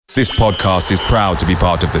This podcast is proud to be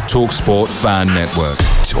part of the TalkSport Fan Network.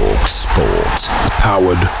 TalkSport.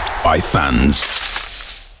 Powered by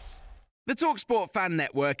fans. The TalkSport Fan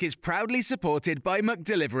Network is proudly supported by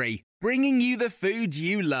McDelivery, bringing you the food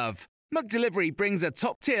you love. McDelivery brings a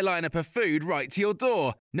top-tier lineup of food right to your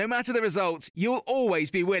door. No matter the result, you'll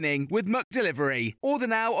always be winning with McDelivery. Order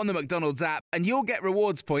now on the McDonald's app and you'll get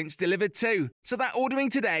rewards points delivered too. So that ordering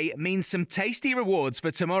today means some tasty rewards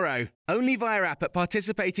for tomorrow. Only via app at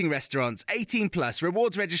participating restaurants. 18 plus.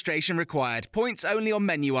 Rewards registration required. Points only on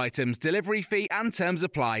menu items. Delivery fee and terms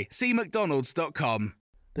apply. See mcdonalds.com.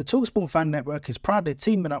 The TalkSport Fan Network is proudly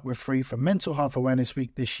teaming up with Free for Mental Health Awareness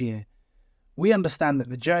Week this year. We understand that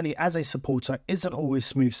the journey as a supporter isn't always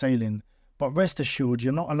smooth sailing, but rest assured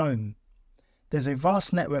you're not alone. There's a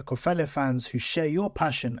vast network of fellow fans who share your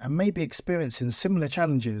passion and may be experiencing similar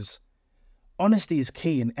challenges. Honesty is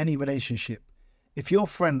key in any relationship. If your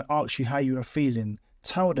friend asks you how you are feeling,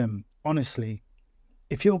 tell them honestly.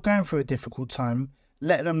 If you're going through a difficult time,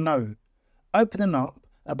 let them know. Opening up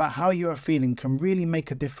about how you are feeling can really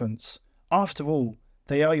make a difference. After all,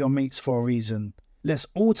 they are your mates for a reason. Let's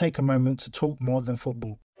all take a moment to talk more than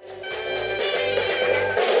football.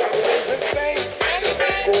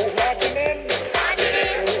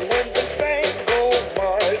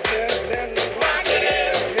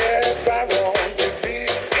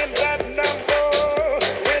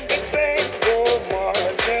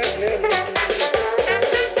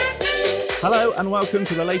 Hello and welcome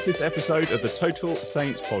to the latest episode of the Total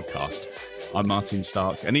Saints podcast. I'm Martin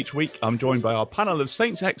Stark, and each week I'm joined by our panel of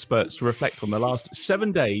Saints experts to reflect on the last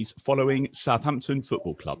 7 days following Southampton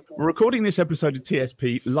Football Club. We're recording this episode of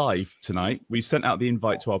TSP live tonight. We've sent out the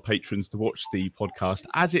invite to our patrons to watch the podcast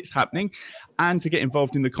as it's happening and to get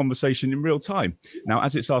involved in the conversation in real time. Now,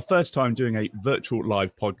 as it's our first time doing a virtual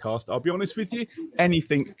live podcast, I'll be honest with you,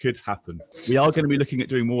 anything could happen. We are going to be looking at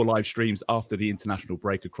doing more live streams after the international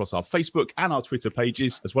break across our Facebook and our Twitter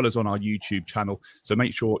pages, as well as on our YouTube channel. So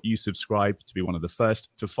make sure you subscribe to be one of the first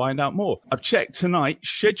to find out more. I've checked tonight,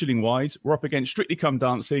 scheduling wise, we're up against Strictly Come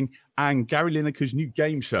Dancing and Gary Lineker's new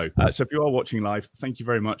game show. So if you are watching live, thank you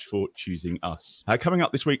very much for choosing us. Coming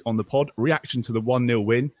up this week on the pod, reaction to the 1-0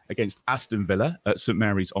 win against Aston Villa at St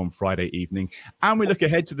Mary's on Friday evening. And we look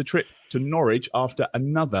ahead to the trip to Norwich after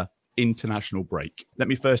another international break. Let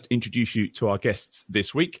me first introduce you to our guests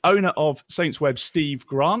this week. Owner of Saints Web, Steve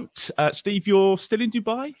Grant. Steve, you're still in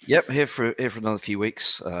Dubai? Yep, here for another few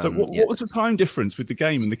weeks. So what was the time difference with the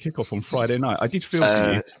game and the kickoff on Friday night? I did feel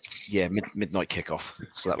for you. Yeah, midnight kickoff.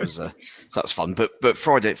 So that was fun. But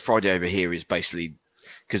Friday over here is basically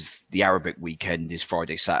because the Arabic weekend is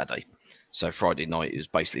Friday, Saturday. So Friday night is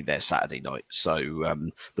basically their Saturday night. So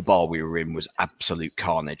the bar we were in was absolute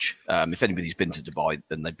carnage. If anybody's been to Dubai,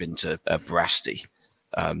 then they've been to Barasti.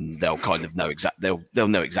 They'll kind of know they'll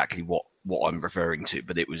know exactly what I'm referring to.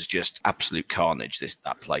 But it was just absolute carnage.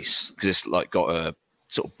 That place, because it's like got a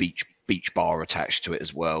sort of beach bar attached to it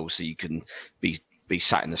as well, so you can be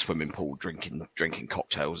sat in the swimming pool drinking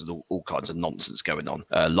cocktails and all kinds of nonsense going on.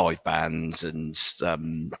 Live bands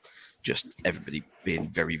and just everybody being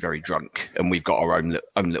very, very drunk. And we've got our own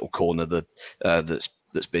little corner that's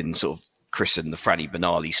been sort of christened the Franny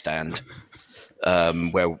Benali stand,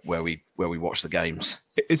 where we watch the games.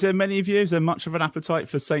 Is there many of you? Is there much of an appetite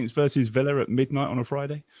for Saints versus Villa at midnight on a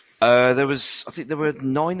Friday? I think there were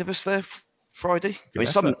 9 of us there Friday. Good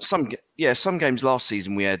I mean, some games last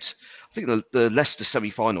season we had. I think the Leicester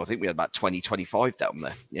semi-final. I think we had about 20-25 down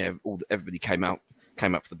there. Yeah, everybody came out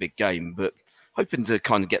for the big game, but hoping to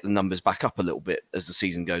kind of get the numbers back up a little bit as the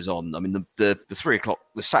season goes on. I mean, the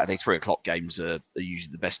Saturday 3:00 games are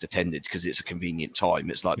usually the best attended because it's a convenient time.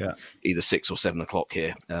 It's like either 6 or 7 o'clock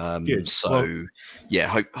here. So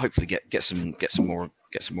hopefully get some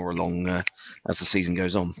more along as the season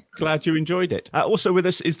goes on. Glad you enjoyed it. Also with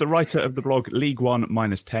us is the writer of the blog League One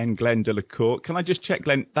 -10, Glenn Delacour. Can I just check,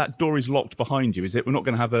 Glenn, that door is locked behind you, is it? We're not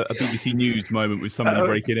going to have a BBC News moment with somebody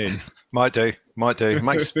breaking in. Might do.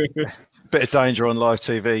 Makes bit of danger on live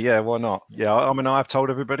TV. Yeah, why not? Yeah, I mean, I've told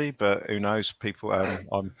everybody, but who knows? People,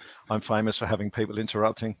 I'm famous for having people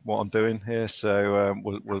interrupting what I'm doing here, so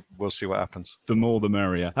we'll see what happens. The more, the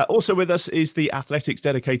merrier. Also with us is the Athletics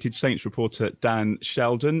dedicated Saints reporter Dan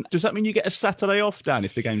Sheldon. Does that mean you get a Saturday off, Dan,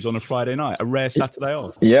 if the game's on a Friday night? A rare Saturday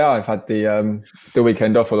off? Yeah, I've had the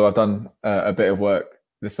weekend off, although I've done a bit of work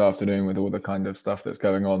this afternoon with all the kind of stuff that's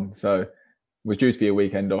going on. So was due to be a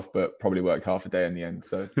weekend off, but probably worked half a day in the end.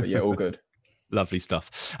 So, but yeah, all good. Lovely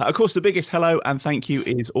stuff. Of course, the biggest hello and thank you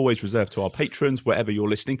is always reserved to our patrons, wherever you're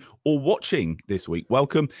listening or watching this week.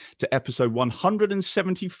 Welcome to episode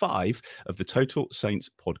 175 of the Total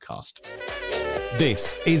Saints podcast.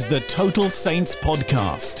 This is the Total Saints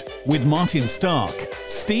podcast with Martin Stark,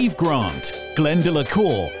 Steve Grant, Glenn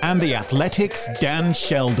Delacour, and the Athletic's Dan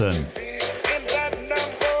Sheldon.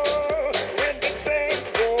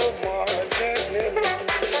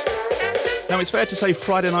 Now, it's fair to say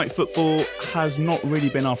Friday night football has not really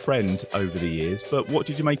been our friend over the years, but what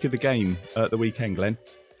did you make of the game at the weekend, Glenn?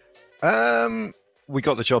 We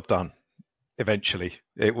got the job done eventually.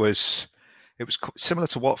 It was similar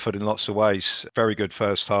to Watford in lots of ways. Very good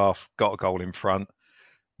first half, got a goal in front,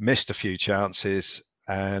 missed a few chances,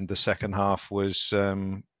 and the second half was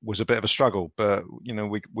a bit of a struggle. But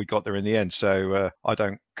we got there in the end. So I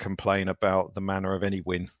don't complain about the manner of any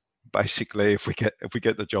win. Basically, if we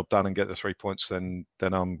get the job done and get the 3 points, then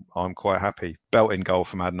I'm quite happy. Belting goal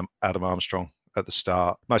from Adam Armstrong at the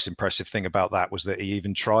start. Most impressive thing about that was that he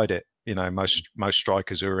even tried it. Most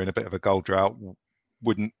strikers who are in a bit of a goal drought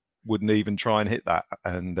wouldn't even try and hit that.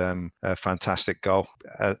 And a fantastic goal.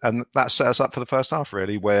 And that set us up for the first half,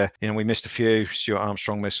 really, where we missed a few. Stuart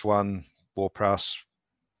Armstrong missed one. Ward-Prowse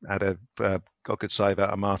had got a good save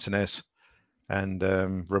out of Martinez. And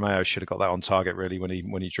Romeo should have got that on target, really, when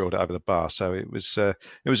he drilled it over the bar. So it was a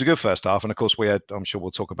good first half. And of course, we had, I'm sure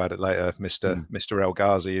we'll talk about it later, Mr. El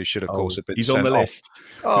Ghazi, who should, of course, have been he's sent on the off. list.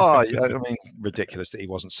 Oh, yeah, ridiculous that he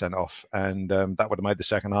wasn't sent off. And that would have made the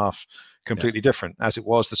second half completely different. As it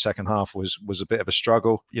was, the second half was a bit of a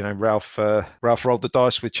struggle. Ralph rolled the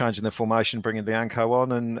dice with changing the formation, bringing Bianco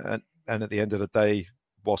on, and at the end of the day,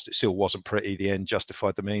 whilst it still wasn't pretty, the end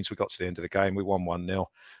justified the means. We got to the end of the game. We won 1-0.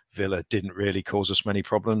 Villa didn't really cause us many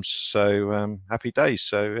problems. So happy days.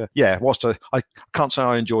 So, I can't say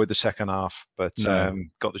I enjoyed the second half, but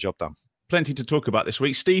got the job done. Plenty to talk about this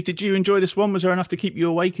week. Steve, did you enjoy this one? Was there enough to keep you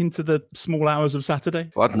awake into the small hours of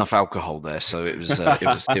Saturday? Well, I had enough alcohol there, so it was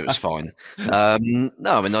it was fine. I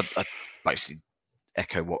basically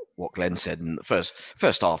echo what Glenn said. In the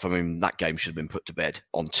first half, that game should have been put to bed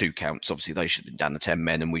on 2 counts. Obviously, they should have been down to 10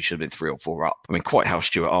 men and we should have been 3 or 4 up. Quite how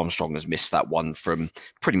Stuart Armstrong has missed that one from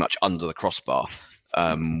pretty much under the crossbar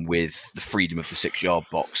with the freedom of the 6-yard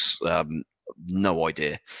box. No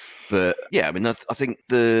idea. But yeah, I think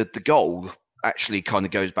the goal actually kind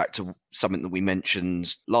of goes back to something that we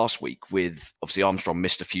mentioned last week with, obviously, Armstrong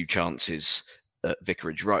missed a few chances at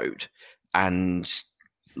Vicarage Road. And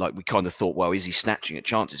we kind of thought, well, is he snatching at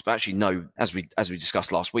chances? But actually, no. As we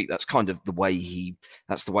discussed last week, that's kind of the way he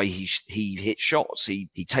hits shots. He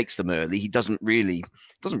takes them early. He doesn't really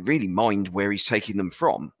mind where he's taking them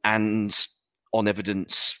from. And on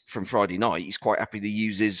evidence from Friday night, he's quite happy to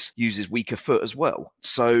use his weaker foot as well.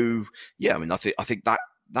 So yeah, I think that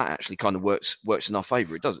actually kind of works in our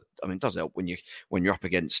favour. It does help when you're up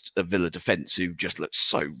against a Villa defence who just looks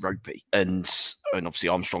so ropey. And obviously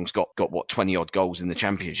Armstrong's got 20 odd goals in the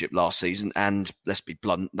Championship last season, and let's be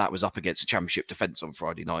blunt, that was up against a Championship defence on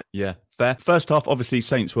Friday night. Yeah, fair. First half, obviously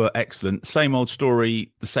Saints were excellent. Same old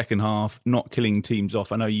story. The second half, not killing teams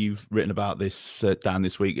off. I know you've written about this, Dan,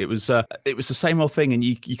 this week. It was the same old thing, and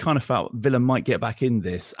you kind of felt Villa might get back in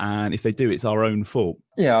this, and if they do, it's our own fault.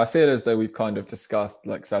 Yeah, I feel as though we've kind of discussed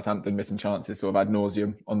Southampton missing chances sort of ad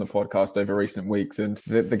nauseum on the podcast over recent weeks, and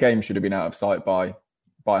the game should have been out of sight by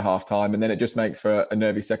half time, and then it just makes for a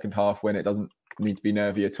nervy second half when it doesn't need to be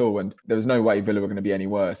nervy at all. And there was no way Villa were going to be any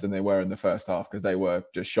worse than they were in the first half, because they were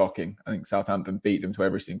just shocking. I think Southampton beat them to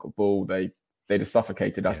every single ball. They just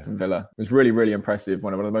suffocated Aston Villa. It was really, really impressive.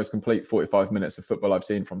 One of the most complete 45 minutes of football I've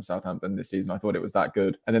seen from Southampton this season. I thought it was that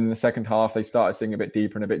good. And then in the second half, they started seeing a bit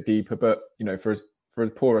deeper. But for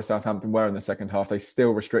as poor as Southampton were in the second half, they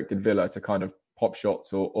still restricted Villa to kind of pop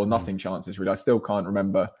shots or nothing chances, really. I still can't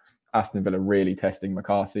remember Aston Villa really testing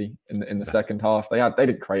McCarthy in the second half. They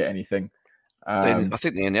didn't create anything. I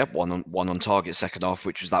think they only had one on target second half,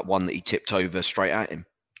 which was that one that he tipped over straight at him.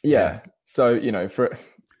 Yeah. So,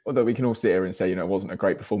 although we can all sit here and say, it wasn't a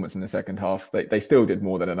great performance in the second half, they still did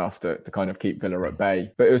more than enough to kind of keep Villa at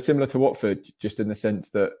bay. But it was similar to Watford, just in the sense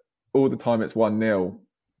that all the time it's 1-0,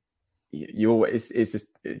 you always, it's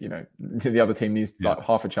just, the other team needs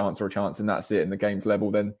half a chance or a chance, and that's it, and the game's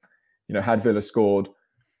level. Then, had Villa scored,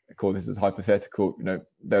 of course, this is hypothetical, they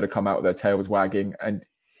would have come out with their tails wagging, and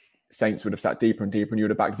Saints would have sat deeper and deeper, and you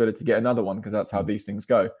would have backed Villa to get another one, because that's how these things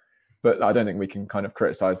go. But I don't think we can kind of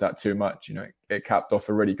criticise that too much. It capped off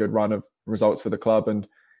a really good run of results for the club, and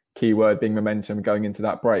key word being momentum going into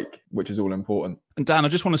that break, which is all important. And Dan, I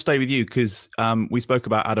just want to stay with you, because we spoke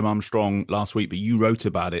about Adam Armstrong last week, but you wrote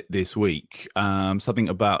about it this week. Something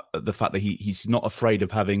about the fact that he's not afraid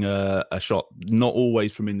of having a shot, not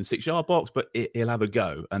always from in the 6-yard box, but he'll have a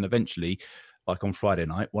go. And eventually, like on Friday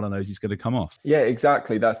night, one of those is going to come off. Yeah,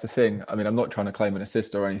 exactly. That's the thing. I mean, I'm not trying to claim an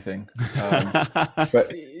assist or anything,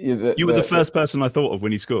 but you were the first person I thought of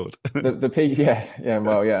when he scored. the piece,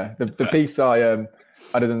 the piece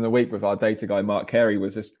I did in the week with our data guy Mark Carey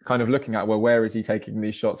was just kind of looking at, well, where is he taking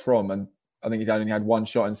these shots from? And I think he only had one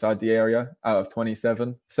shot inside the area out of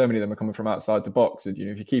 27. So many of them are coming from outside the box. And,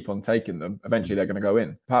 if you keep on taking them, eventually they're going to go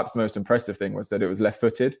in. Perhaps the most impressive thing was that it was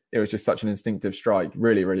left-footed. It was just such an instinctive strike.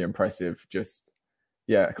 Really, really impressive. Just,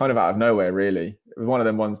 kind of out of nowhere, really. It was one of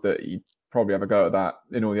them ones that he'd probably have a go at that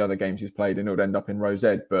in all the other games he's played and it would end up in row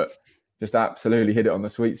Z. But just absolutely hit it on the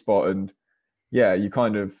sweet spot. And, you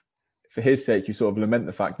kind of, for his sake, you sort of lament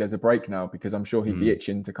the fact there's a break now, because I'm sure he'd be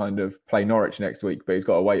itching to kind of play Norwich next week, but he's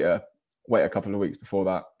got to wait a couple of weeks before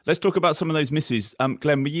that. Let's talk about some of those misses.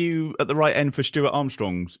 Glenn, were you at the right end for Stuart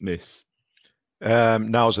Armstrong's miss? No,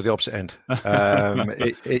 I was at the opposite end.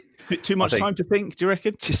 Too much time to think, do you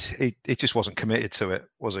reckon? He just wasn't committed to it,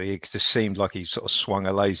 was he? It just seemed like he sort of swung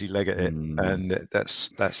a lazy leg at it, and that's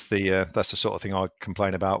the sort of thing I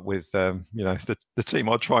complain about with the team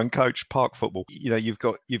I try and coach, Park Football. You've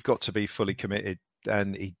got to be fully committed,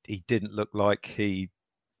 and he didn't look like he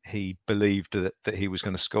believed that he was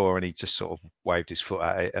going to score, and he just sort of waved his foot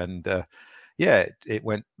at it, and it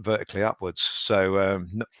went vertically upwards. So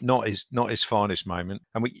not his finest moment,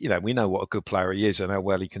 and we know what a good player he is and how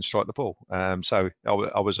well he can strike the ball. So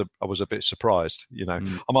I was a bit surprised.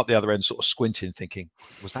 I'm at the other end, sort of squinting, thinking,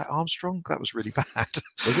 was that Armstrong? That was really bad.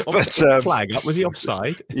 Was it flag up? Was he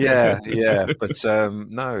offside? Yeah, but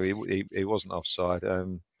no, he wasn't offside.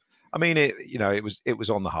 I mean, it was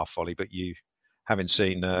on the half volley, but having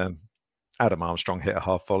seen Adam Armstrong hit a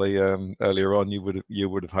half volley earlier on, you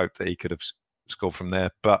would have hoped that he could have scored from there.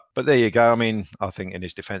 But there you go. I mean, I think in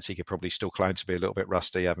his defence, he could probably still claim to be a little bit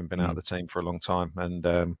rusty, having been out of the team for a long time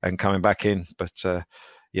and coming back in. But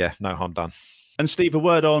no harm done. And Steve, a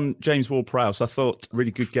word on James Ward-Prowse. I thought really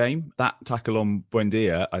good game. That tackle on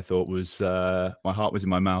Buendia, I thought was my heart was in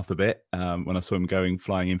my mouth a bit when I saw him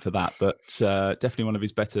flying in for that. But definitely one of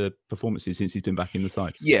his better performances since he's been back in the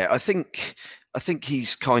side. Yeah, I think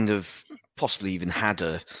he's kind of possibly even had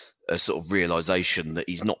a sort of realisation that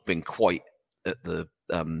he's not been quite at the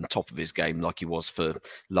top of his game like he was for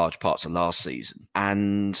large parts of last season.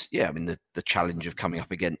 And I mean the challenge of coming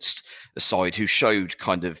up against a side who showed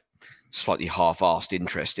kind of slightly half-assed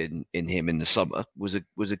interest in him in the summer was a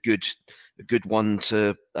good one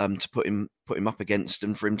to put him up against,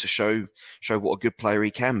 and for him to show what a good player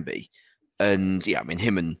he can be. And I mean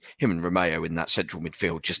him and Romeo in that central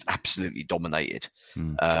midfield just absolutely dominated.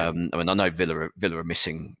 I mean, I know Villa are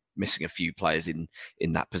missing a few players in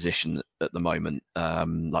that position at the moment.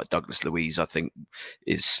 Like Douglas Luiz, I think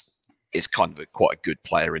is kind of quite a good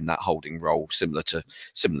player in that holding role, similar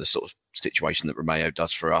sort of situation that Romeo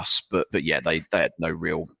does for us. But they had no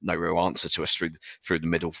real answer to us through the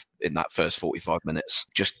middle in that first 45 minutes.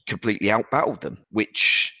 Just completely outbattled them.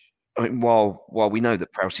 Which, I mean, while we know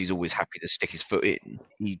that Prowsey's always happy to stick his foot in,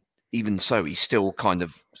 he's still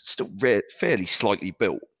fairly slightly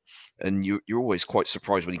built, and you're always quite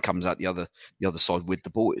surprised when he comes out the other side with the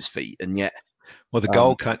ball at his feet, and yet. Well, the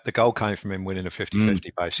goal came from him winning a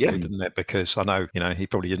 50-50, basically, didn't it? Because I know, he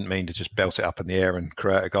probably didn't mean to just belt it up in the air and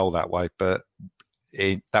create a goal that way, but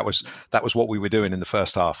that was what we were doing in the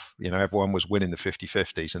first half. Everyone was winning the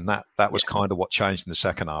 50-50s, and that was kind of what changed in the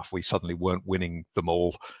second half. We suddenly weren't winning them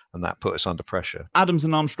all, and that put us under pressure. Adams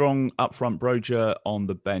and Armstrong up front, Broja on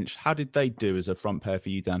the bench. How did they do as a front pair for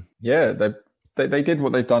you, Dan? Yeah, they did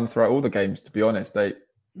what they've done throughout all the games, to be honest. I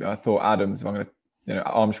thought Adams, if I'm going to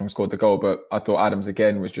Armstrong scored the goal, but I thought Adams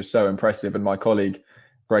again was just so impressive. And my colleague,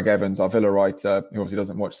 Greg Evans, our Villa writer, who obviously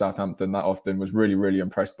doesn't watch Southampton that often, was really, really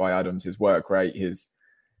impressed by Adams, his work rate, his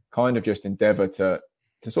kind of just endeavour to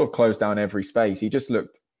sort of close down every space. He just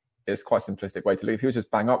looked, it's quite a simplistic way to leave. He was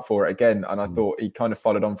just bang up for it again. And I thought he kind of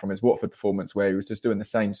followed on from his Watford performance where he was just doing the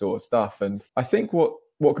same sort of stuff. And I think what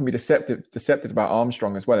can be deceptive about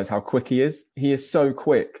Armstrong as well is how quick he is. He is so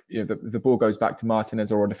quick. The ball goes back to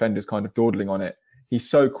Martinez or a defender's kind of dawdling on it. He's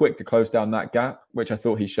so quick to close down that gap, which I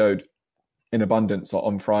thought he showed in abundance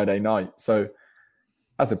on Friday night. So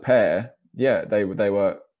as a pair, they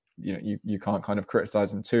were, you can't kind of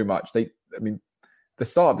criticize them too much. The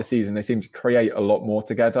start of the season, they seem to create a lot more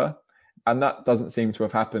together. And that doesn't seem to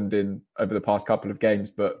have happened over the past couple of games,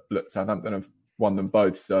 but look, Southampton have won them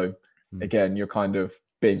both. So again, you're kind of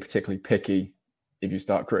being particularly picky if you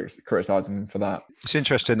start criticising them for that. It's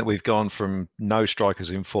interesting that we've gone from no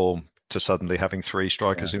strikers in form to suddenly having three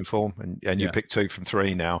strikers in form, and you pick two from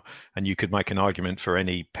three now, and you could make an argument for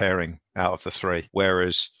any pairing out of the three.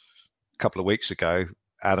 Whereas a couple of weeks ago,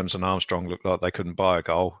 Adams and Armstrong looked like they couldn't buy a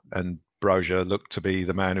goal, and Brozier looked to be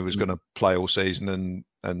the man who was going to play all season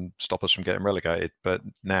and stop us from getting relegated. But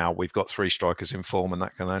now we've got 3 strikers in form, and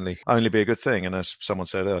that can only be a good thing. And as someone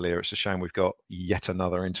said earlier, it's a shame we've got yet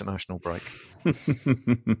another international break.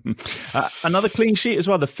 Another clean sheet as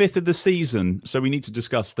well, the 5th of the season. So we need to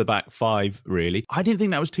discuss the back 5, really. I didn't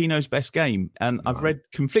think that was Tino's best game. And I've read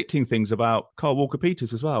conflicting things about Kyle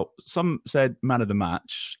Walker-Peters as well. Some said man of the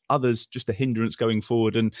match, others just a hindrance going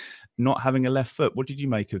forward and not having a left foot. What did you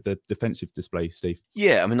make of the defensive display, Steve?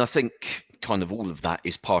 Yeah, I mean, I think kind of all of that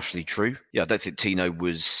is partially true. Yeah, I don't think Tino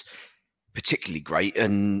was particularly great,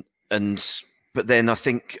 but then I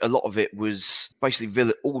think a lot of it was basically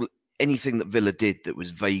Villa. Anything that Villa did that was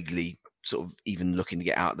vaguely sort of even looking to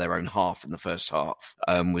get out of their own half in the first half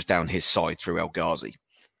was down his side through El Ghazi,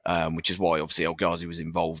 which is why obviously El Ghazi was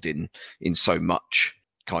involved in so much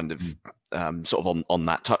kind of sort of on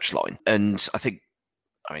that touchline. And I think,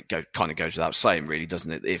 kind of goes without saying, really,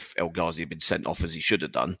 doesn't it? If El Ghazi had been sent off as he should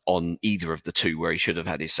have done on either of the 2 where he should have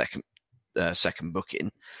had his second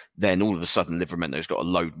booking, then all of a sudden Livramento's got a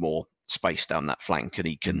load more space down that flank, and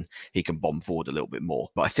he can bomb forward a little bit more.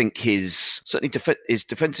 But I think his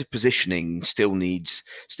defensive positioning still needs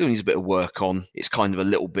a bit of work on. It's kind of a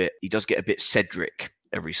little bit. He does get a bit Cedric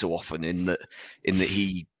every so often in that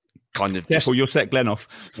he kind of careful, you'll set Glenn off.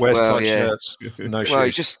 Wears tight shirts, no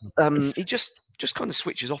shoes. He just kind of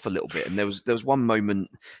switches off a little bit. And there was one moment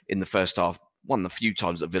in the first half, one of the few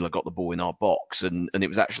times that Villa got the ball in our box, and it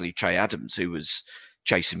was actually Che Adams who was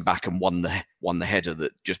chasing back and won the header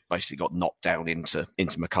that just basically got knocked down into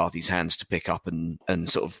McCarthy's hands to pick up and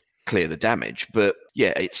sort of clear the damage. But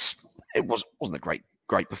yeah, it wasn't a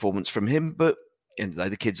great performance from him, but end of the day,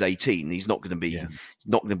 the kid's 18. He's not going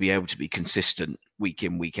to be able to be consistent week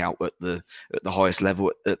in, week out at the highest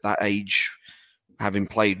level at that age, having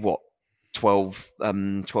played 12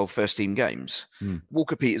 first team games.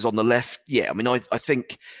 Walker-Peters on the left. Yeah, I mean, I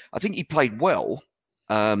think he played well.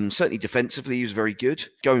 Certainly defensively, he was very good.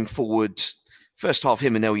 Going forward, first half,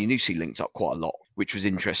 him and El Yunusi linked up quite a lot, which was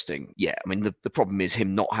interesting. Yeah, I mean, the problem is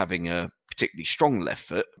him not having a particularly strong left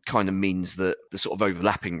foot kind of means that the sort of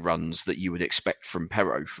overlapping runs that you would expect from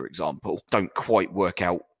Perraud, for example, don't quite work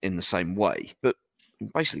out in the same way. But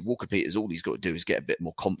basically, Walker-Peters, all he's got to do is get a bit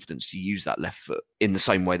more confidence to use that left foot in the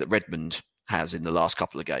same way that Redmond has in the last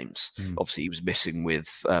couple of games. Obviously, he was missing with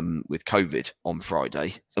COVID on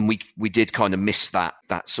Friday, and we did kind of miss that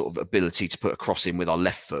sort of ability to put a cross in with our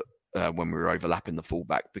left foot when we were overlapping the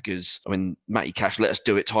fullback. Because I mean, Matty Cash let us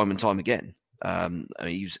do it time and time again.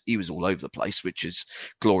 He was all over the place, which is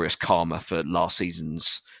glorious karma for last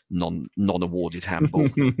season's non-awarded handball.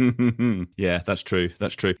 Yeah, that's true.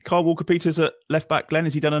 Kyle Walker-Peters at left back. Glenn,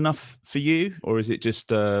 has he done enough for you, or is it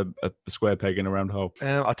just a square peg in a round hole?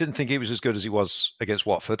 I didn't think he was as good as he was against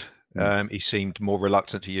Watford. He seemed more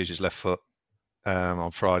reluctant to use his left foot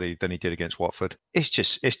on Friday than he did against Watford. It's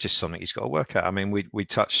just something he's got to work at. I mean, we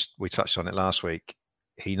touched on it last week.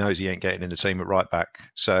 He knows he ain't getting in the team at right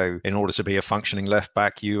back. So in order to be a functioning left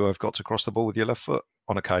back, you have got to cross the ball with your left foot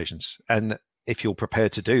on occasions. And if you're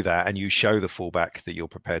prepared to do that and you show the fullback that you're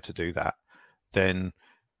prepared to do that, then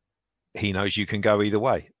he knows you can go either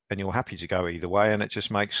way and you're happy to go either way. And it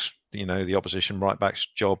just makes, the opposition right back's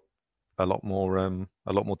job a lot more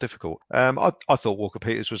difficult. I thought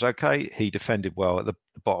Walker-Peters was okay. He defended well. The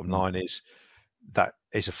bottom line is that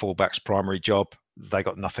is a fullback's primary job. They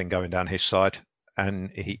got nothing going down his side.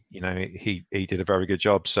 And he did a very good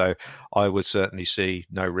job. So I would certainly see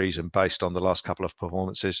no reason, based on the last couple of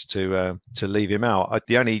performances, to leave him out.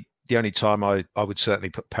 The only time I would certainly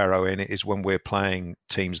put Perraud in it is when we're playing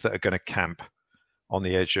teams that are going to camp on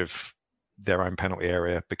the edge of their own penalty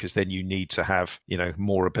area, because then you need to have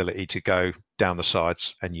more ability to go down the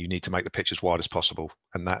sides, and you need to make the pitch as wide as possible.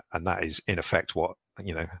 And that is in effect what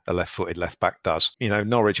a left-footed left back does.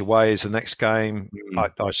 Norwich away is the next game.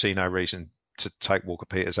 I see no reason to take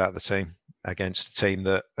Walker-Peters out of the team against a team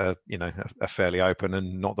that are fairly open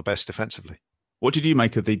and not the best defensively. What did you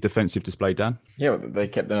make of the defensive display, Dan? Yeah, well, they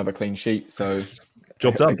kept another clean sheet, so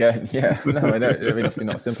job done. Again, yeah, no, I know. I mean, obviously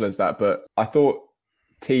not as simple as that, but I thought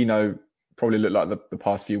Tino probably looked like the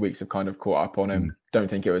past few weeks have kind of caught up on him. Don't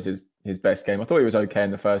think it was his best game. I thought he was okay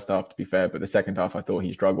in the first half, to be fair, but the second half I thought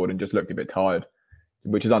he struggled and just looked a bit tired,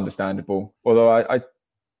 which is understandable. Although I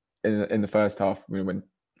in the first half, when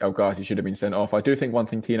El Ghazi should have been sent off, I do think one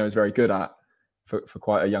thing Tino is very good at for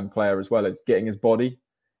quite a young player as well is getting his body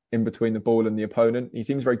in between the ball and the opponent. He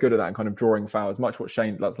seems very good at that and kind of drawing fouls. Much what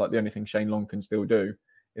that's like the only thing Shane Long can still do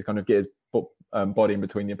is kind of get his body in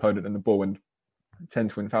between the opponent and the ball and tend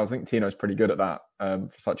to win fouls. I think Tino's pretty good at that for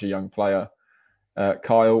such a young player.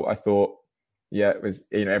 Kyle, I thought, it was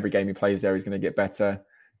every game he plays there, he's going to get better.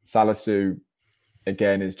 Salisu,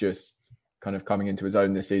 again, is just kind of coming into his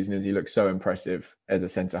own this season, as he looks so impressive as a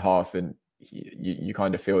centre-half. And you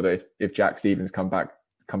kind of feel that if Jack Stephens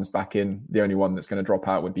comes back in, the only one that's going to drop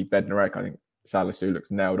out would be Bednarek. I think Salisu looks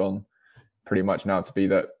nailed on pretty much now to be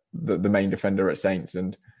the main defender at Saints.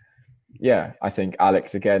 And yeah, I think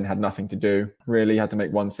Alex, again, had nothing to do, really. Had to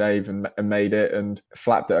make one save and made it, and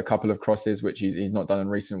flapped at a couple of crosses, which he's not done in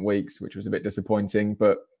recent weeks, which was a bit disappointing.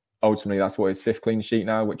 But ultimately, that's what his 5th clean sheet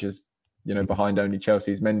now, which is, behind only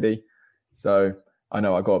Chelsea's Mendy. So I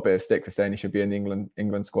know I got a bit of stick for saying he should be in the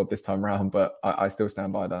England squad this time round, but I still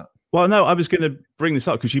stand by that. Well, no, I was going to bring this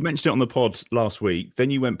up because you mentioned it on the pod last week. Then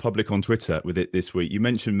you went public on Twitter with it this week. You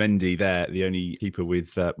mentioned Mendy there, the only keeper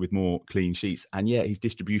with more clean sheets. And yeah, his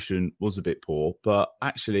distribution was a bit poor. But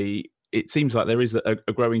actually, it seems like there is a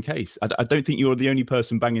growing case. I don't think you're the only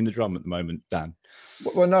person banging the drum at the moment, Dan.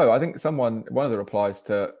 Well, no, I think one of the replies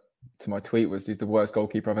to my tweet was, he's the worst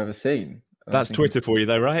goalkeeper I've ever seen. That's Twitter for you,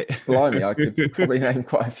 though, right? Blimey, I could probably name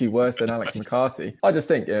quite a few worse than Alex McCarthy. I just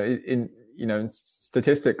think,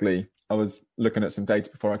 statistically, I was looking at some data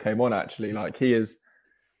before I came on, actually. Like, he is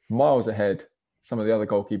miles ahead some of the other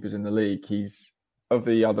goalkeepers in the league. He's, of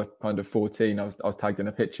the other kind of 14, I was tagged in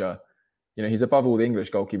a picture. He's above all the English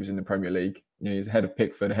goalkeepers in the Premier League. He's ahead of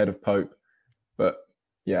Pickford, ahead of Pope. But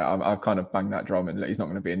yeah, I've kind of banged that drum, and he's not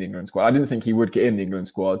going to be in the England squad. I didn't think he would get in the England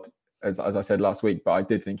squad, as I said last week, but I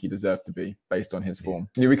did think he deserved to be based on his form.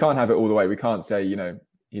 We can't have it all the way. We can't say,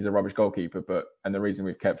 he's a rubbish goalkeeper, and the reason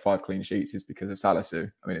we've kept 5 clean sheets is because of Salisu.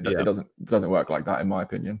 I mean, it doesn't work like that, in my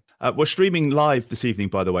opinion. We're streaming live this evening,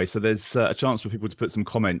 by the way, so there's a chance for people to put some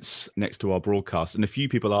comments next to our broadcast, and a few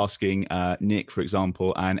people asking, Nick, for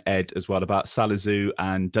example, and Ed as well, about Salisu,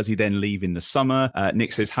 and does he then leave in the summer?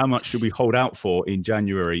 Nick says, how much should we hold out for in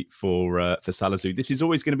January for Salisu? This is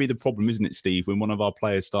always going to be the problem, isn't it, Steve, when one of our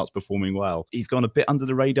players starts performing well? He's gone a bit under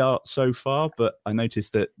the radar so far, but I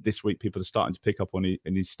noticed that this week people are starting to pick up on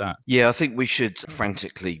his stat. Yeah, I think we should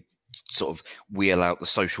frantically sort of wheel out the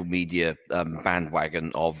social media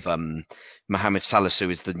bandwagon of Mohamed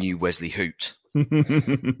Salisu is the new Wesley Hoot,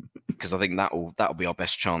 because I think that'll be our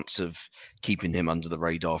best chance of keeping him under the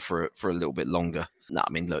radar for a little bit longer. No,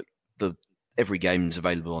 I mean, look, every game's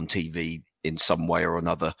available on TV in some way or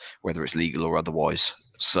another, whether it's legal or otherwise.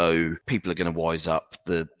 So people are going to wise up.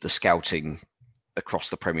 The scouting across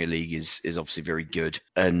the Premier League is obviously very good,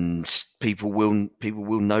 and people will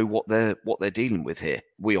know what they're dealing with here.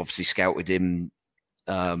 We obviously scouted him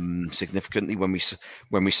significantly when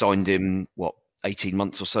we signed him 18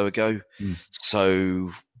 months or so ago.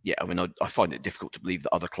 So yeah, I mean, I find it difficult to believe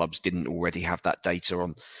that other clubs didn't already have that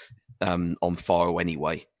data on file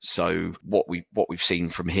anyway. So what we've seen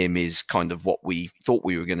from him is kind of what we thought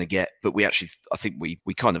we were going to get, but I think we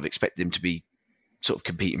kind of expected him to be sort of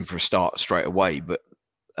competing for a start straight away, but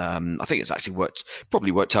I think it's actually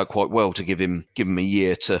probably worked out quite well to give him a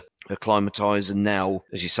year to acclimatise, and now,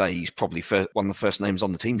 as you say, he's probably one of the first names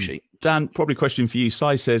on the team sheet. Dan, probably a question for you.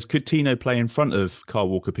 Sai says, could Tino play in front of Kyle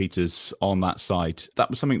Walker-Peters on that side?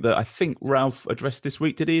 That was something that I think Ralph addressed this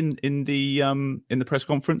week, did he, in the press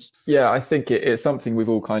conference? Yeah, I think it's something we've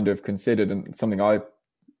all kind of considered, and something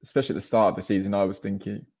especially at the start of the season, I was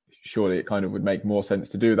thinking, surely it kind of would make more sense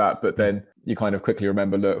to do that. But then you kind of quickly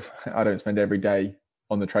remember, look, I don't spend every day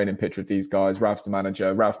on the training pitch with these guys. Ralph's the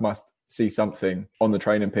manager. Ralph must see something on the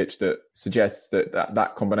training pitch that suggests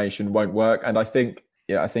that combination won't work. And I think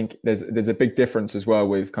there's a big difference as well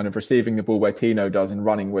with kind of receiving the ball where Tino does and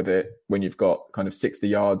running with it when you've got kind of 60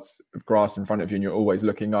 yards of grass in front of you and you're always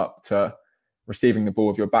looking up, to receiving the ball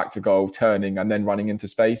with your back to goal, turning and then running into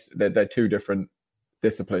space. They're two different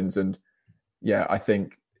disciplines. And yeah, I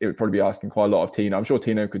think it would probably be asking quite a lot of Tino. I'm sure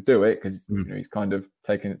Tino could do it because he's kind of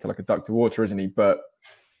taken it to like a duck to water, isn't he? But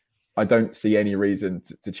I don't see any reason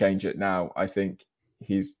to change it now. I think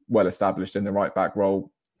he's well established in the right back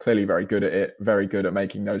role, clearly very good at it, very good at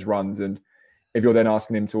making those runs. And if you're then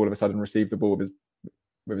asking him to all of a sudden receive the ball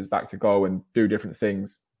with his back to goal and do different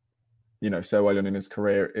things, so early on in his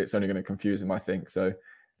career, it's only going to confuse him, I think. So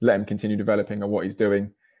let him continue developing on what he's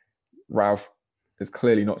doing. Ralph has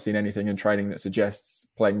clearly not seen anything in training that suggests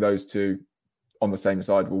playing those two on the same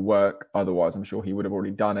side will work. Otherwise, I'm sure he would have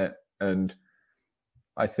already done it. And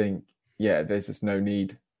I think, there's just no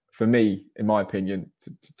need for me, in my opinion,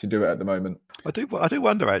 to do it at the moment. I do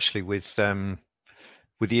wonder actually with the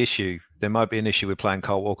issue. There might be an issue with playing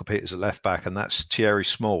Kyle Walker-Peters at left back, and that's Thierry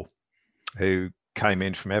Small, who came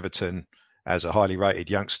in from Everton as a highly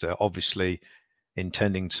rated youngster, obviously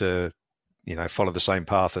intending to follow the same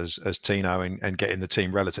path as Tino and get in the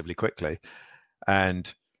team relatively quickly.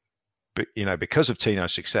 And because of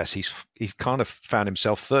Tino's success, he's kind of found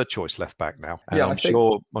himself third choice left back now. And Yeah, I'm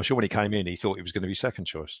sure when he came in, he thought he was going to be second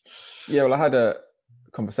choice. Yeah, well, I had a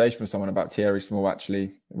conversation with someone about Thierry Small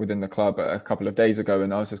actually within the club a couple of days ago,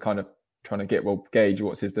 and I was just kind of trying to gauge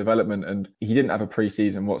what's his development, and he didn't have a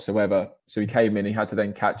pre-season whatsoever. So he came in, he had to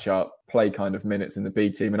then catch up, play kind of minutes in the B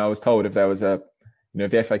team, and I was told if there was if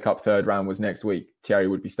the FA Cup third round was next week, Thierry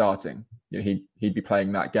would be starting. He'd be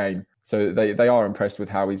playing that game. So they are impressed with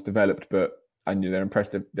how he's developed, but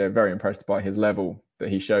they're very impressed by his level that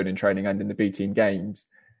he showed in training and in the B team games.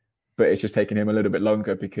 But it's just taken him a little bit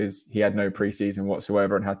longer because he had no pre-season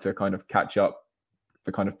whatsoever and had to kind of catch up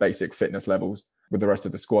the kind of basic fitness levels with the rest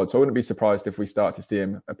of the squad. So I wouldn't be surprised if we start to see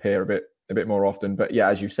him appear a bit more often. But yeah,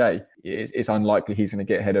 as you say, it's unlikely he's going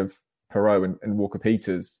to get ahead of Perraud and Walker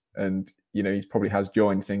Peters. And, he probably has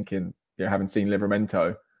joined thinking, having seen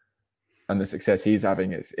Livramento and the success he's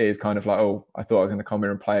having, it is kind of like, oh, I thought I was going to come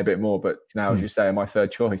here and play a bit more. But now, as you say, my third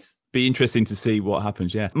choice. Be interesting to see what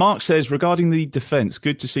happens, yeah. Mark says, regarding the defence,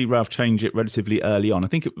 good to see Ralph change it relatively early on. I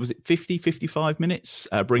think it was 55 minutes,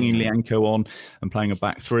 bringing Lianco on and playing a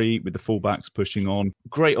back three with the fullbacks pushing on.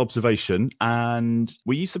 Great observation. And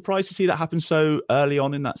were you surprised to see that happen so early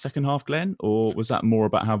on in that second half, Glenn? Or was that more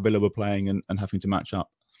about how Villa were playing and having to match up?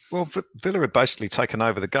 Well, Villa had basically taken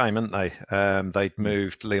over the game, hadn't they? They'd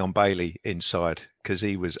moved Leon Bailey inside because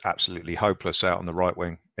he was absolutely hopeless out on the right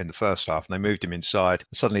wing in the first half. And they moved him inside.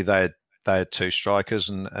 And suddenly they had two strikers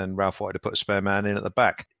and Ralph wanted to put a spare man in at the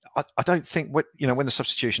back. I don't think, when the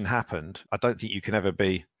substitution happened, I don't think you can ever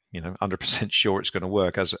be, 100% sure it's going to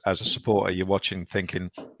work. As a supporter, you're watching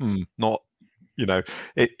thinking, not...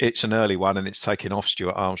 it's an early one and it's taking off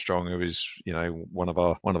Stuart Armstrong, who is, one of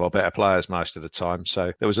our better players most of the time.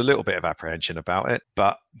 So there was a little bit of apprehension about it,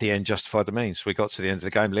 but the end justified the means. We got to the end of the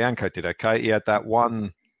game. Lianco did okay. He had that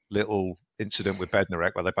one little incident with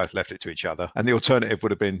Bednarek where they both left it to each other, and the alternative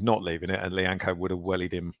would have been not leaving it, and Lianco would have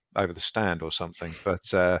wellied him over the stand or something. But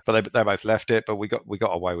they both left it, but we got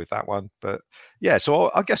away with that one. But yeah, so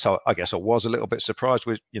I guess I was a little bit surprised.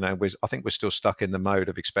 I think we're still stuck in the mode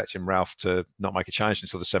of expecting Ralph to not make a change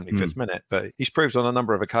until the 75th minute, but he's proved on a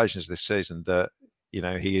number of occasions this season that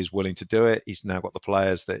he is willing to do it. He's now got the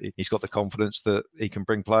players that he's got the confidence that he can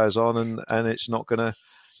bring players on, and it's not going to.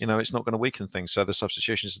 It's not going to weaken things. So the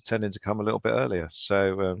substitutions are tending to come a little bit earlier.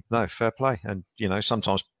 So no, fair play. And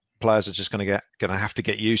sometimes players are just going to have to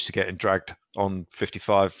get used to getting dragged on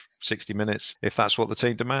 55, 60 minutes if that's what the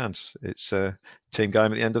team demands. It's a team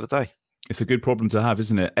game at the end of the day. It's a good problem to have,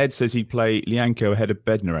 isn't it? Ed says he'd play Lianco ahead of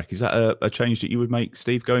Bednarek. Is that a change that you would make,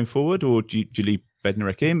 Steve, going forward, or do you leave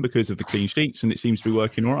Bednarek in because of the clean sheets and it seems to be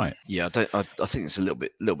working all right? Yeah, I think it's a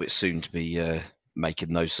little bit soon to be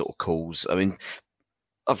making those sort of calls. I mean,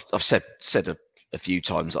 I've said a few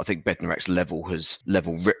times, I think Bednarek's level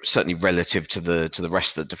certainly relative to the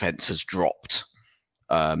rest of the defence has dropped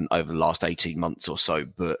over the last 18 months or so.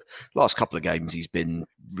 But last couple of games he's been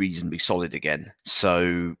reasonably solid again.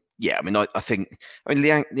 So yeah, I mean, I think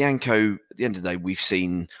Lianco, at the end of the day, we've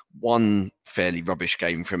seen one fairly rubbish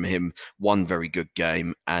game from him, one very good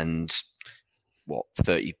game, and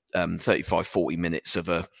 35, 40 minutes of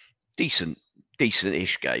a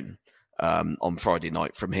decent-ish game. On Friday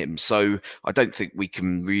night from him. So I don't think we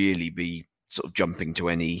can really be sort of jumping to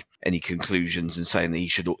any conclusions and saying that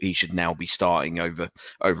he should now be starting over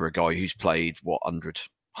a guy who's played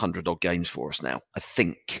 100 odd games for us now. I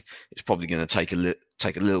think it's probably going to take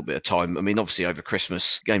a little bit of time. I mean, obviously over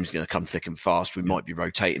Christmas, games are going to come thick and fast. We might be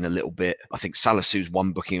rotating a little bit. I think Salisu's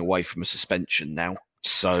one booking away from a suspension now.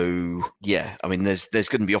 So yeah, I mean, there's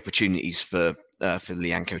going to be opportunities for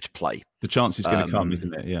Lianco to play. The chance is going to come,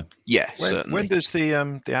 isn't it? Yeah. Yeah, certainly. When does the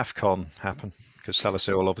AFCON happen? Because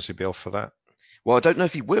Salisu will obviously be off for that. Well, I don't know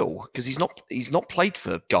if he will, because he's not played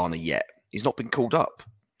for Ghana yet. He's not been called up.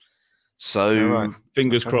 So right.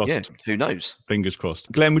 Fingers crossed. Yeah, who knows? Fingers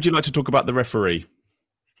crossed. Glenn, would you like to talk about the referee?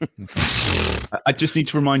 I just need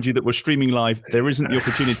to remind you that we're streaming live. There isn't the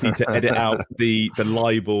opportunity to edit out the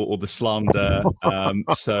libel or the slander.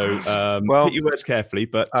 So pick your words carefully.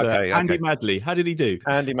 But Andy Madley, how did he do?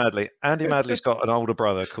 Andy Madley's got an older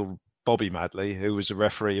brother called Bobby Madley, who was a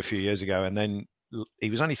referee a few years ago, and then he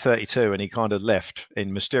was only 32 and he kind of left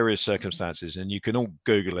in mysterious circumstances, and you can all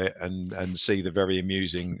Google it and see the very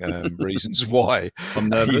amusing reasons why. I'm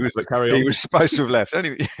nervous, but carry on. He was supposed to have left.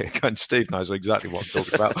 Anyway, and Steve knows exactly what I'm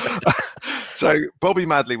talking about. So Bobby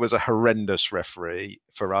Madley was a horrendous referee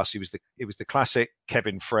for us. He was the classic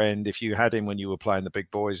Kevin Friend. If you had him when you were playing the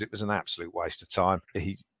big boys, it was an absolute waste of time.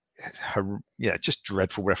 Just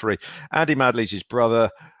dreadful referee. Andy Madley's his brother.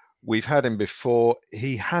 We've had him before.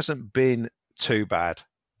 He hasn't been too bad,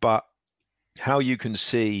 but how you can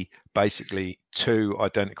see basically 2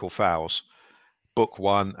 identical fouls, book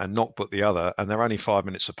one and not book the other, and they're only 5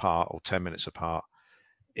 minutes apart or 10 minutes apart,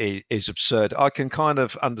 is absurd. I can kind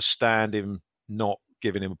of understand him not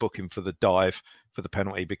giving him a booking for the dive for the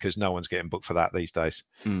penalty, because no one's getting booked for that these days.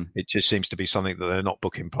 It just seems to be something that they're not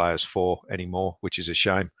booking players for anymore, which is a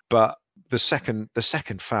shame. But the second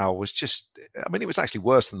foul was just, I mean, it was actually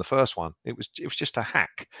worse than the first one. It was just a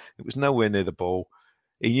hack. It was nowhere near the ball.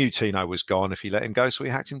 He knew Tino was gone if he let him go, so he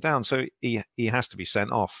hacked him down. So he has to be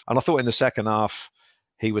sent off. And I thought in the second half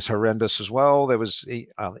he was horrendous as well.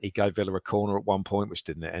 He gave Villa a corner at one point, which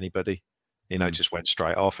didn't hit anybody. Just went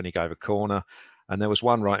straight off, and he gave a corner. And there was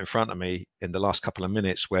one right in front of me in the last couple of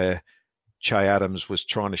minutes where Che Adams was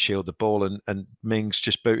trying to shield the ball, and Mings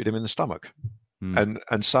just booted him in the stomach. And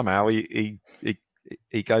somehow he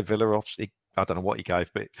gave Villa off. I don't know what he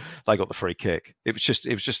gave, but they got the free kick. It was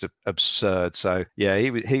just absurd. So yeah,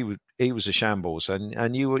 he was a shambles,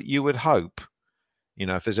 and you would hope,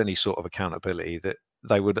 if there's any sort of accountability, that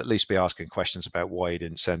they would at least be asking questions about why he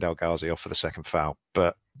didn't send El Ghazi off for the second foul.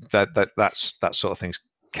 But that sort of thing's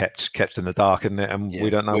kept in the dark, isn't it? And we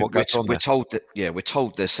don't know what goes on. We're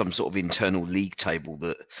told there's some sort of internal league table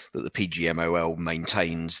that the PGMOL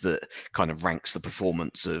maintains that kind of ranks the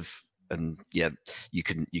performance of. And yeah, you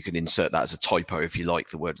can insert that as a typo if you like,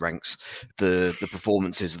 the word ranks, the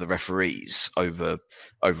performances of the referees over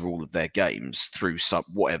all of their games through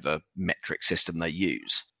whatever metric system they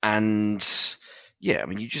use. And yeah, I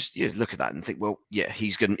mean, you look at that and think, well, yeah,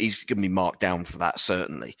 he's going to be marked down for that,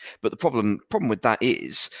 certainly. But the problem with that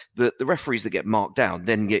is that the referees that get marked down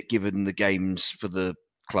then get given the games for the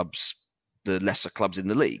lesser clubs in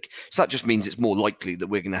the league. So that just means it's more likely that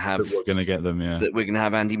we're going to get them, yeah. That we're going to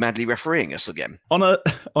have Andy Madley refereeing us again. On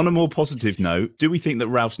a more positive note, do we think that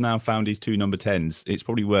Ralph's now found his 2 number 10s? It's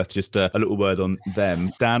probably worth just a little word on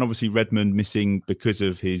them. Dan, obviously Redmond missing because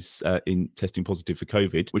of his in testing positive for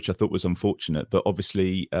COVID, which I thought was unfortunate. But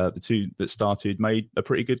obviously the 2 that started made a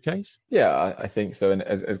pretty good case. Yeah, I think so. And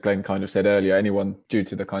as Glenn kind of said earlier, anyone due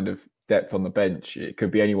to the kind of depth on the bench, it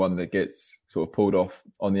could be anyone that gets sort of pulled off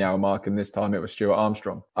on the hour mark, and this time it was Stuart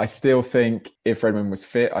Armstrong. I still think if Redmond was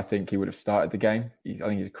fit, I think he would have started the game. I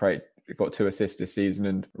think he's got 2 assists this season,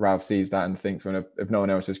 and Ralph sees that and thinks, well, if no one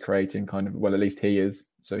else is creating, kind of, well, at least he is,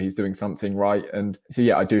 so he's doing something right. And so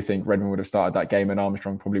yeah, I do think Redmond would have started that game, and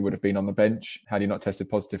Armstrong probably would have been on the bench had he not tested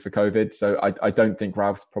positive for COVID. So I don't think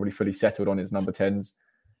Ralph's probably fully settled on his number 10s.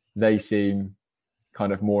 They seem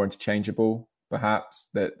kind of more interchangeable perhaps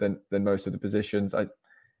than most of the positions.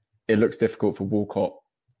 It looks difficult for Walcott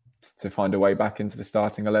to find a way back into the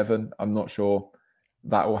starting 11. I'm not sure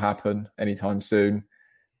that will happen anytime soon.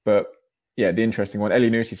 But yeah, the interesting one,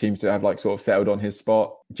 Elyounoussi seems to have sort of settled on his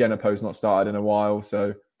spot. Djenepo's not started in a while,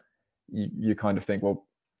 so you kind of think, well,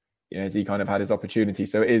 has he kind of had his opportunity?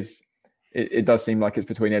 So it does seem like it's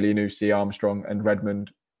between Elyounoussi, Armstrong and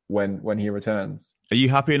Redmond when he returns. Are you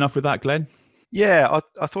happy enough with that, Glenn? Yeah,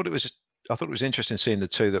 I thought it was interesting seeing the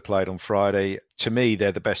 2 that played on Friday. To me,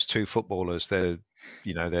 they're the best 2 footballers. They've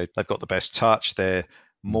got the best touch. They're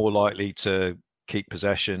more likely to keep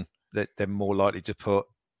possession. They're more likely to put,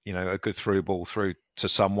 a good through ball through to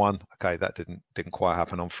someone. Okay, that didn't quite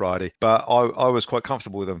happen on Friday, but I was quite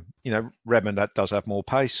comfortable with them. Redmond does have more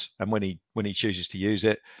pace, and when he chooses to use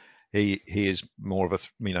it, he is more of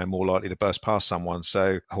a more likely to burst past someone.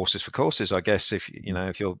 So horses for courses, I guess. If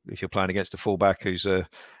you're playing against a fullback who's a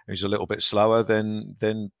little bit slower, then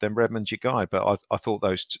Redmond's your guy. But I thought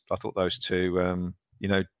those 2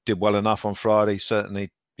 did well enough on Friday. Certainly,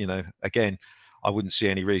 again, I wouldn't see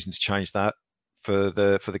any reason to change that for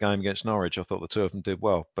the game against Norwich. I thought the 2 of them did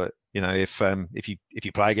well. But if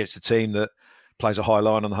you play against a team that plays a high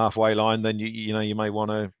line on the halfway line, then you may want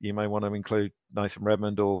to include Nathan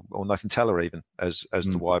Redmond or Nathan Teller even as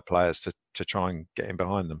the wide players to try and get in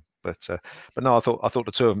behind them. But no, I thought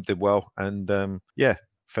the 2 of them did well, and yeah,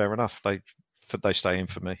 fair enough. They stay in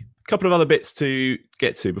for me. A couple of other bits to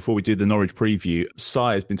get to before we do the Norwich preview. Si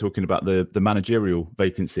has been talking about the managerial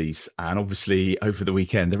vacancies, and obviously over the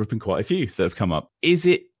weekend there have been quite a few that have come up. Is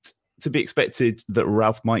it to be expected that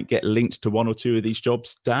Ralph might get linked to 1 or 2 of these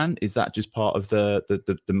jobs, Dan? Is that just part of the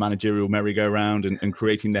managerial merry-go-round and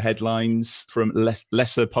creating the headlines from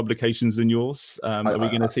lesser publications than yours? Are we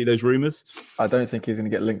going to see those rumours? I don't think he's going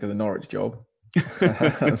to get linked to the Norwich job.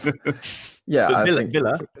 Yeah,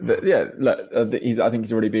 Villa. I think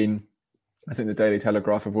he's already been. I think the Daily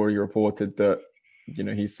Telegraph have already reported that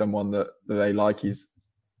he's someone that they like. He's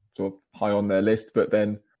sort of high on their list, but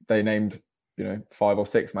then they named 5 or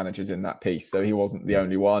 6 managers in that piece, so he wasn't the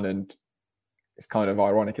only one. And it's kind of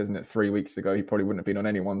ironic, isn't it? 3 weeks ago, he probably wouldn't have been on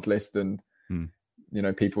anyone's list, and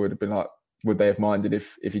people would have been like, would they have minded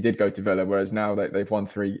if he did go to Villa? Whereas now they've won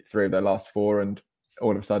three of their last four, and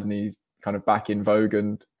all of a sudden he's kind of back in vogue,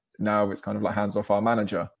 and now it's kind of like hands off our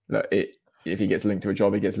manager. Look, if he gets linked to a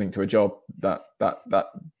job, he gets linked to a job.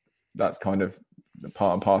 That's kind of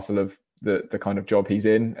part and parcel of the kind of job he's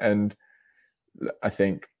in. And I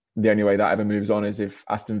think the only way that ever moves on is if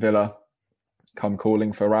Aston Villa come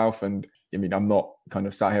calling for Ralph. And I mean, I'm not kind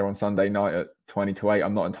of sat here on Sunday night at 20-8.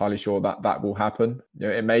 I'm not entirely sure that will happen. You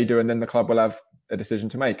know, it may do, and then the club will have a decision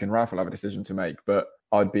to make, and Ralph will have a decision to make. But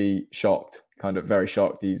I'd be shocked, kind of very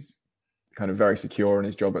shocked. He's kind of very secure in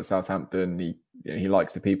his job at Southampton. He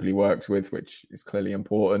likes the people he works with, which is clearly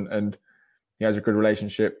important, and he has a good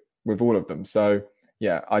relationship with all of them. So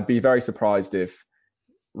yeah, I'd be very surprised if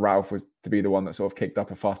Ralph was to be the one that sort of kicked up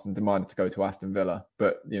a fuss and demanded to go to Aston Villa.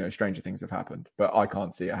 But, you know, stranger things have happened. But I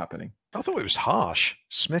can't see it happening. I thought it was harsh.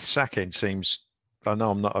 Smith sacking seems... I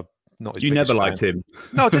know I'm not his You never biggest liked fan. him.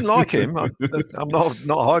 No, I didn't like him. I'm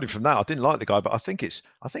not hiding from that. I didn't like the guy, but I think it's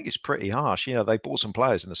pretty harsh. You know, they bought some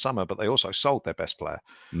players in the summer, but they also sold their best player.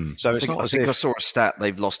 So it's not I as think if... I saw a stat.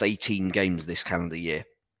 They've lost 18 games this calendar year.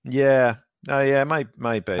 Yeah.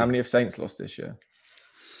 Maybe. How many have Saints lost this year?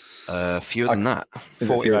 Fewer than that. Is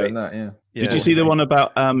it fewer than that? Yeah. Did you see the one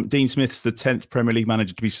about Dean Smith's the 10th Premier League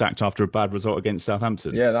manager to be sacked after a bad result against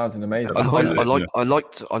Southampton? Yeah, that was an amazing. I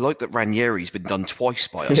like that Ranieri's been done twice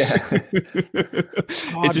by us. Yeah.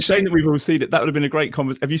 It's a shame that we've all seen it. That would have been a great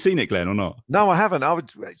conversation. Have you seen it, Glenn, or not? No, I haven't. I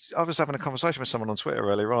was having a conversation with someone on Twitter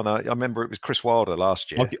earlier on. I remember it was Chris Wilder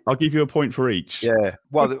last year. I'll give you a point for each. Yeah.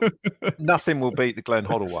 Well, nothing will beat the Glenn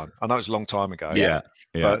Hoddle one. I know it's a long time ago. Yeah.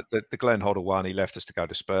 But the Glenn Hoddle one, he left us to go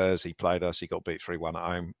to Spurs. He played us. He got beat 3-1 at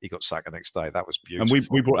home. He got sacked the next day. That was beautiful. And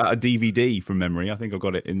we brought out a DVD from memory. I think I've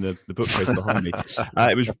got it in the bookcase behind me.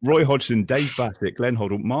 It was Roy Hodgson, Dave Bassett, Glenn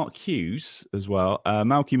Hoddle, Mark Hughes as well,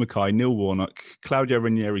 Malky Mackay, Neil Warnock, Claudio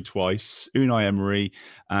Ranieri twice, Unai Emery,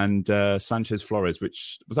 and Sanchez Flores,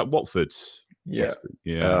 which was that Watford. Yeah.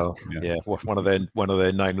 One of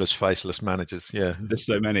their nameless, faceless managers. Yeah, there's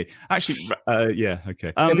so many. Actually,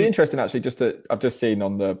 okay. It'd be interesting, actually. I've just seen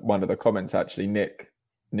on one of the comments, actually, Nick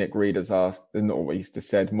Reed has asked, and always just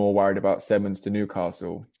said, more worried about Simmons to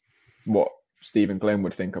Newcastle. What Steve and Glenn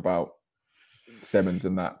would think about Simmons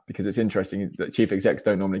and that, because it's interesting that chief execs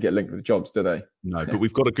don't normally get linked with jobs, do they? No, but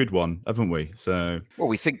we've got a good one, haven't we? So, well,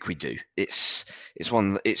 we think we do. It's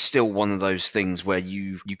still one of those things where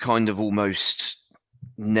you kind of almost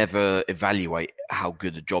never evaluate how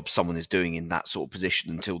good a job someone is doing in that sort of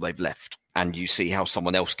position until they've left, and you see how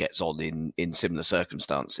someone else gets on in similar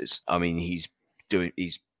circumstances. I mean, he's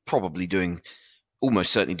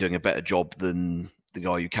almost certainly doing a better job than the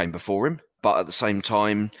guy who came before him. But at the same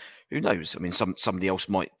time, who knows? I mean, somebody else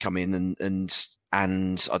might come in and I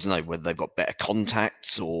don't know whether they've got better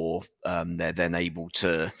contacts or they're then able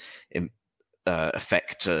to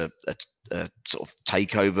affect a sort of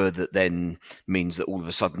takeover that then means that all of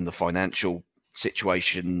a sudden the financial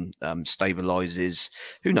situation stabilizes.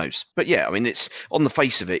 Who knows? But yeah, I mean, it's on the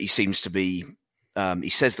face of it, he seems to be. He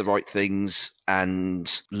says the right things,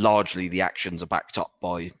 and largely the actions are backed up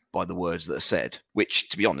by the words that are said, which,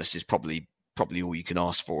 to be honest, is probably all you can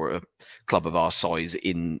ask for a club of our size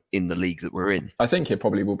in the league that we're in. I think it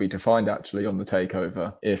probably will be defined actually on the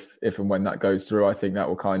takeover if and when that goes through. I think that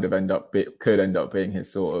will kind of could end up being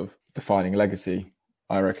his sort of defining legacy,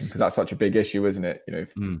 I reckon, because that's such a big issue, isn't it? You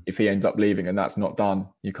know, if he ends up leaving and that's not done,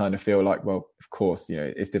 you kind of feel like, well, of course, you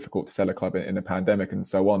know, it's difficult to sell a club in a pandemic and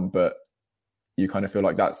so on, but you kind of feel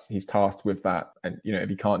like he's tasked with that. And, you know, if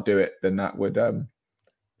he can't do it, then that would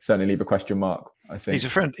certainly leave a question mark, I think. He's a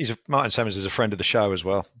friend. Martin Simmons is a friend of the show as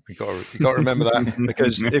well. You've got to remember that,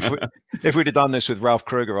 because if we'd have done this with Ralph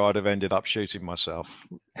Kruger, I'd have ended up shooting myself.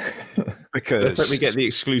 Because let's get the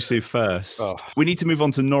exclusive first. Oh. We need to move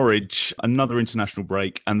on to Norwich, another international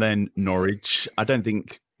break, and then Norwich. I don't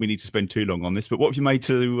think we need to spend too long on this, but what have you made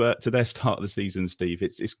to their start of the season, Steve?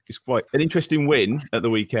 It's quite an interesting win at the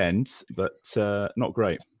weekend, but not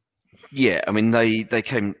great. Yeah, I mean they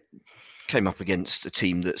came up against a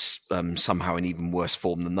team that's somehow in even worse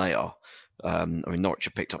form than they are. I mean, Norwich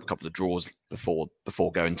have picked up a couple of draws before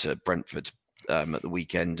going to Brentford at the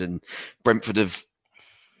weekend, and Brentford have,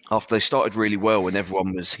 after they started really well and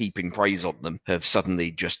everyone was heaping praise on them, have suddenly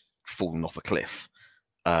just fallen off a cliff.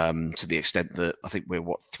 To the extent that I think we're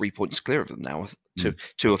 3 points clear of them now,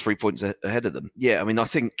 2 or 3 points ahead of them. Yeah, I mean, I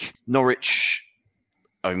think Norwich.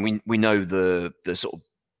 I mean, we know the sort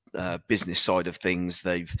of business side of things.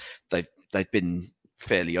 They've been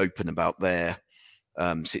fairly open about their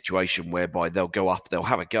situation whereby they'll go up, they'll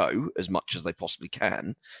have a go as much as they possibly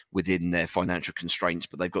can within their financial constraints,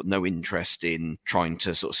 but they've got no interest in trying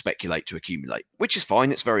to sort of speculate to accumulate, which is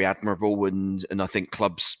fine. It's very admirable, and I think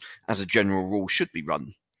clubs, as a general rule, should be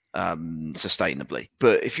run sustainably.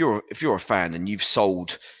 But if you're a fan and you've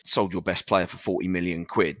sold your best player for 40 million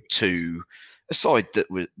quid to a side that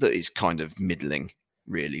is kind of middling,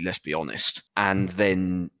 really, let's be honest, and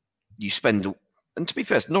then you spend. And to be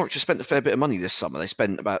fair, Norwich has spent a fair bit of money this summer. They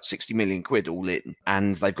spent about 60 million quid all in,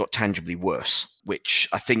 and they've got tangibly worse, which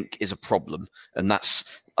I think is a problem. And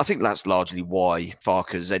I think that's largely why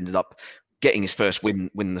Farke's ended up getting his first win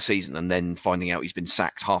the season, and then finding out he's been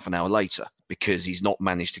sacked half an hour later because he's not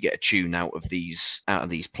managed to get a tune out of these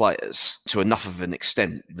players to enough of an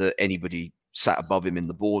extent that anybody sat above him in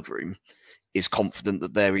the boardroom is confident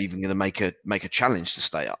that they're even going to make a challenge to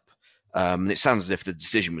stay up. And it sounds as if the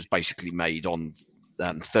decision was basically made on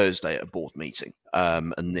Thursday at a board meeting,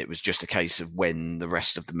 and it was just a case of when the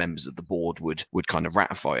rest of the members of the board would kind of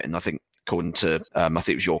ratify it. And I think, according to I think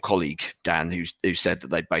it was your colleague Dan who said that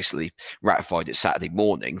they basically ratified it Saturday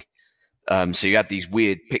morning. So you had these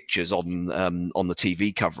weird pictures on the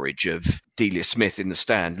TV coverage of Delia Smith in the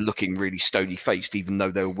stand looking really stony faced, even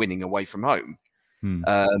though they were winning away from home. And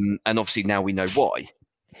obviously now we know why.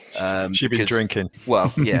 She'd been drinking.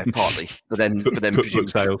 Well, yeah, partly, but then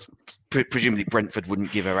presumably Brentford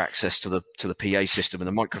wouldn't give her access to the PA system and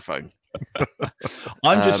the microphone.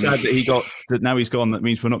 I'm just sad that now he's gone. That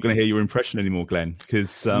means we're not going to hear your impression anymore, Glenn,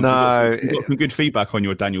 because we got some good feedback on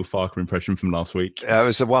your Daniel Farke impression from last week. It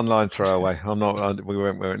was a one-line throwaway. We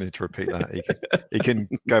won't need to repeat that. He can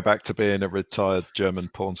go back to being a retired German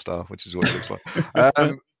porn star, which is what it looks like.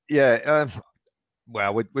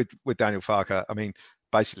 Well, with Daniel Farke, I mean,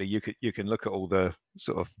 basically, you can look at all the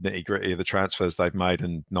sort of nitty gritty of the transfers they've made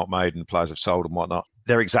and not made, and players have sold and whatnot.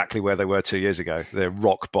 They're exactly where they were 2 years ago. They're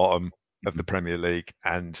rock bottom of the Premier League,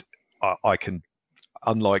 and I can,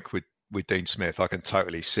 unlike with Dean Smith, I can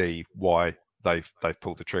totally see why they've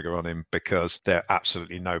pulled the trigger on him, because they're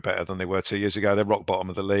absolutely no better than they were 2 years ago. They're rock bottom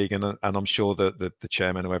of the league, and I'm sure that the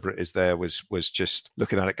chairman, whoever it is there, was just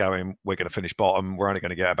looking at it going, we're going to finish bottom. We're only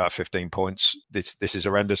going to get about 15 points. This is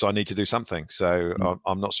horrendous. I need to do something. So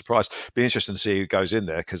I'm not surprised. Be interesting to see who goes in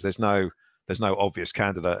there, because there's no obvious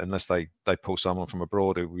candidate unless they pull someone from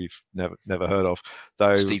abroad who we've never heard of.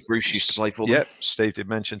 Though Steve Bruce used to play for them. Yeah, Steve did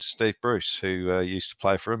mention Steve Bruce, who used to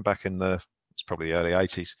play for him back in it's probably the early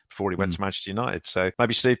 80s before he went to Manchester United. So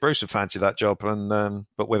maybe Steve Bruce would fancy that job,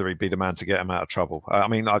 but whether he'd be the man to get him out of trouble. I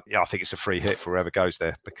mean, I think it's a free hit for whoever goes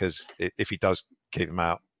there, because if he does keep him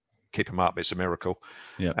up, it's a miracle.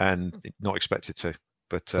 Yeah, and not expected to.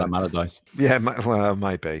 But Sam Allardyce. Yeah, well,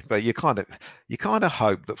 maybe. But you kind of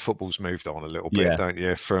hope that football's moved on a little bit, don't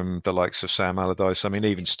you, from the likes of Sam Allardyce? I mean,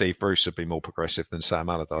 even Steve Bruce would be more progressive than Sam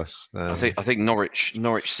Allardyce. I think Norwich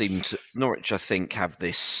I think have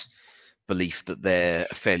this belief that they're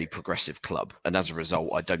a fairly progressive club, and as a result,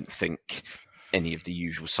 I don't think any of the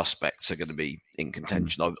usual suspects are going to be in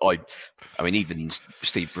contention. I mean, even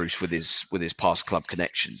Steve Bruce with his past club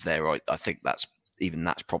connections there, I think that's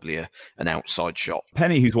probably an outside shot.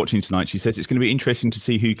 Penny, who's watching tonight, she says it's going to be interesting to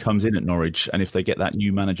see who comes in at Norwich, and if they get that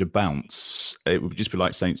new manager bounce, it would just be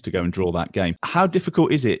like Saints to go and draw that game. How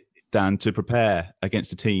difficult is it, Dan, to prepare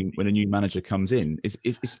against a team when a new manager comes in? Is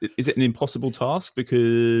it an impossible task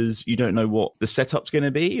because you don't know what the setup's going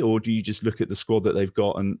to be, or do you just look at the squad that they've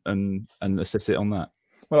got and assess it on that?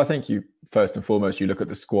 Well, I think you first and foremost you look at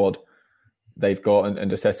the squad they've got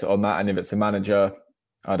and assess it on that. And if it's a manager,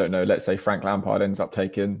 I don't know, let's say Frank Lampard ends up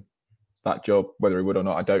taking that job, whether he would or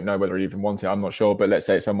not, I don't know. Whether he even wants it, I'm not sure. But let's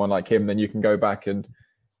say it's someone like him, then you can go back and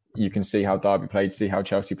you can see how Derby played, see how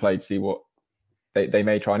Chelsea played, see what they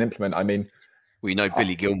may try and implement. I mean, we know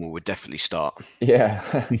Billy Gilmour would definitely start. Yeah,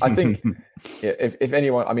 I think if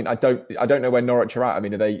anyone, I mean, I don't know where Norwich are at. I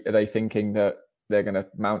mean, are they thinking that they're going to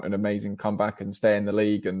mount an amazing comeback and stay in the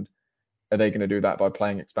league, and are they going to do that by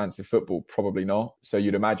playing expansive football? Probably not. So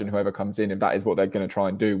you'd imagine whoever comes in, if that is what they're going to try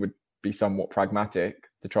and do, would be somewhat pragmatic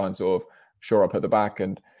to try and sort of shore up at the back.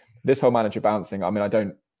 And this whole manager bouncing, I mean, I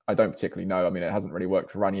don't particularly know. I mean, it hasn't really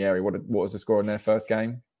worked for Ranieri. What was the score in their first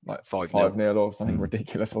game? Like 5-0 or something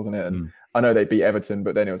ridiculous, wasn't it? And I know they beat Everton,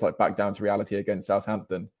 but then it was like back down to reality against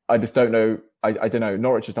Southampton. I just don't know. I don't know.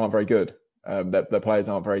 Norwich just aren't very good. Their players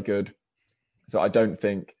aren't very good. So I don't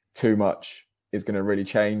think too much is going to really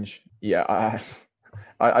change. Yeah,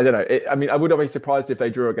 I don't know. I mean, I would not be surprised if they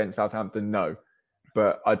drew against Southampton. No.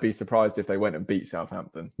 but I'd be surprised if they went and beat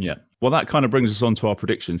Southampton. Yeah. Well, that kind of brings us on to our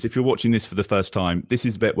predictions. If you're watching this for the first time, this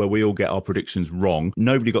is the bit where we all get our predictions wrong.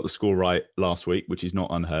 Nobody got the score right last week, which is not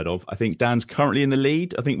unheard of. I think Dan's currently in the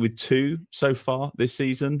lead, I think with 2 so far this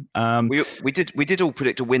season. We did all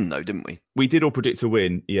predict a win, though, didn't we? We did all predict a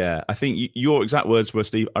win, yeah. I think your exact words were,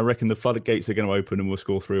 Steve, I reckon the floodgates are going to open and we'll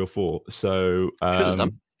score 3 or 4. So Should have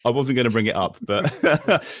done. I wasn't going to bring it up, but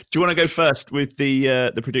do you want to go first with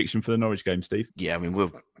the prediction for the Norwich game, Steve? Yeah, I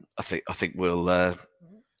mean, I think we'll. The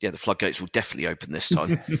floodgates will definitely open this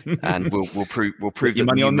time, and we'll prove that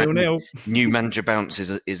money on 0-0. New manager bounce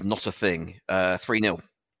is not a thing. 3-0.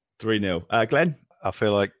 3-0. Glenn? I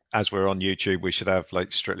feel like as we're on YouTube, we should have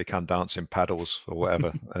like Strictly Come Dancing paddles or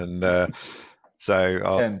whatever, and so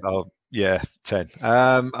I'll 10.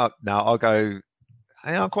 Now I'll go.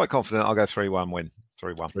 I'm quite confident. I'll go 3-1 win.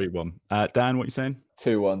 3-1. Dan, what are you saying?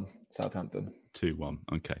 2-1 Southampton. 2-1.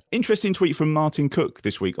 Okay. Interesting tweet from Martin Cook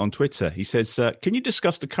this week on Twitter. He says, can you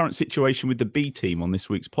discuss the current situation with the B team on this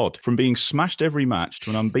week's pod? From being smashed every match to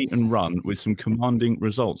an unbeaten run with some commanding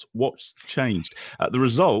results. What's changed? The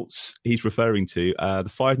results he's referring to, the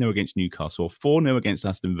 5-0 against Newcastle, 4-0 against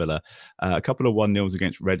Aston Villa, a couple of 1-0s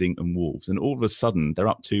against Reading and Wolves. And all of a sudden, they're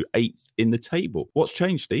up to 8th in the table. What's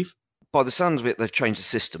changed, Steve? By the sounds of it, they've changed the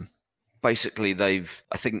system. Basically, they've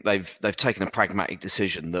taken a pragmatic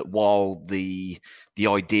decision that while the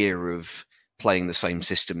idea of playing the same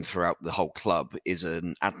system throughout the whole club is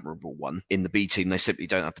an admirable one, in the B team they simply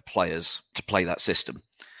don't have the players to play that system.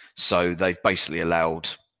 So they've basically allowed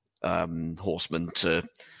Horseman to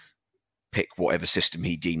pick whatever system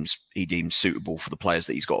he deems suitable for the players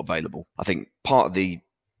that he's got available. I think part of the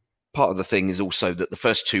thing is also that the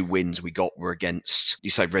first 2 wins we got were against,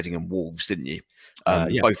 you say Reading and Wolves, didn't you?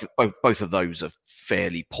 Yeah. Both of those are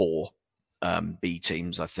fairly poor B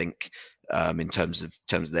teams, I think, in terms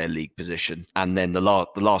of their league position. And then the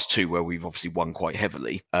last 2 where we've obviously won quite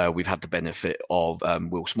heavily, we've had the benefit of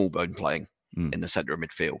Will Smallbone playing in the centre of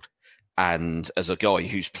midfield. And as a guy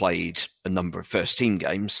who's played a number of first team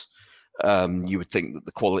games, you would think that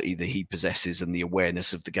the quality that he possesses and the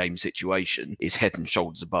awareness of the game situation is head and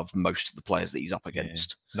shoulders above most of the players that he's up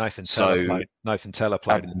against. Yeah. Nathan Teller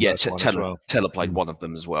played. Teller played one of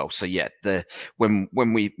them as well. So yeah, when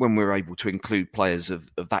we're able to include players of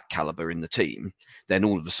that caliber in the team, then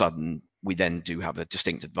all of a sudden we then do have a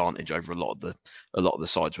distinct advantage over a lot of the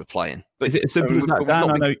sides we're playing. But is it as simple as that,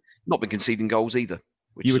 Dan? Not been conceding goals either.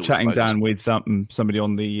 You were chatting, Dan, with somebody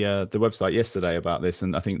on the website yesterday about this,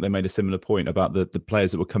 and I think they made a similar point about the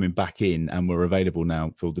players that were coming back in and were available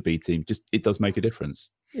now for the B team. Just it does make a difference.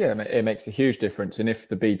 Yeah, it makes a huge difference. And if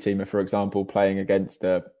the B team are, for example, playing against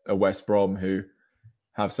a West Brom who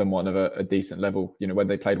have somewhat of a decent level, when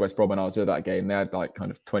they played West Brom and I was at that game, they had like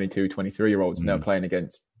kind of 22, 23-year-olds, and they were playing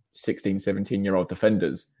against 16, 17-year-old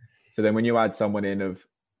defenders. So then when you add someone in of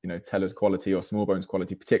Teller's quality or Smallbone's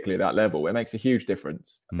quality, particularly at that level, it makes a huge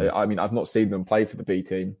difference. I mean, I've not seen them play for the B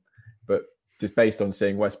team, but just based on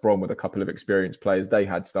seeing West Brom with a couple of experienced players they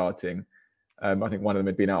had starting, I think one of them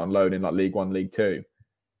had been out on loan in like League One, League Two.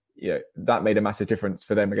 That made a massive difference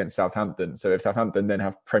for them against Southampton. So if Southampton then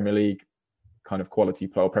have Premier League kind of quality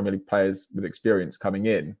player, Premier League players with experience coming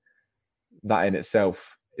in, that in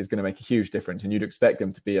itself is going to make a huge difference. And you'd expect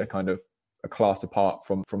them to be a kind of a class apart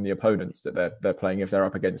from the opponents that they're playing if they're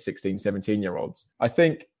up against 16, 17-year-olds. I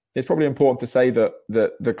think it's probably important to say that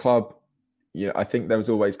the club, I think there was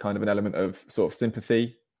always kind of an element of sort of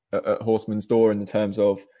sympathy at Horseman's door in the terms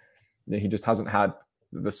of he just hasn't had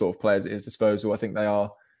the sort of players at his disposal. I think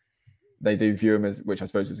they do view him as, which I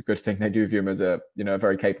suppose is a good thing, they do view him as a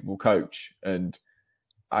very capable coach. And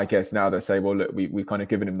I guess now they say, well, look, we've kind of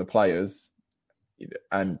given him the players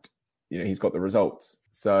and he's got the results.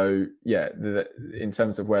 So yeah, in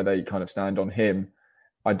terms of where they kind of stand on him,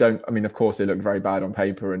 of course they looked very bad on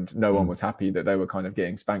paper and no one was happy that they were kind of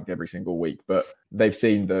getting spanked every single week, but they've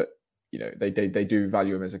seen that, they do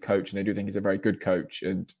value him as a coach and they do think he's a very good coach.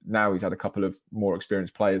 And now he's had a couple of more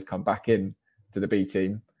experienced players come back in to the B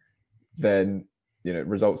team, then,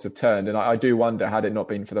 results have turned. And I do wonder, had it not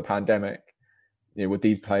been for the pandemic, would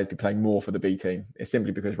these players be playing more for the B team? It's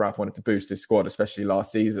simply because Ralph wanted to boost his squad, especially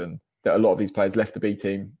last season, that a lot of these players left the B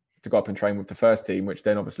team to go up and train with the first team, which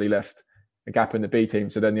then obviously left a gap in the B team.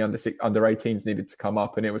 So then the under 18s needed to come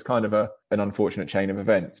up, and it was kind of an unfortunate chain of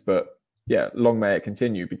events. But yeah, long may it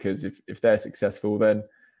continue, because if they're successful, then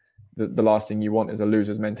the last thing you want is a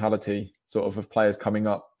loser's mentality sort of players coming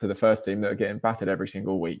up to the first team that are getting battered every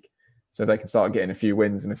single week. So if they can start getting a few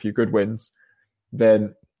wins and a few good wins,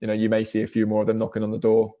 then you may see a few more of them knocking on the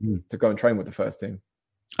door to go and train with the first team.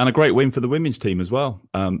 And a great win for the women's team as well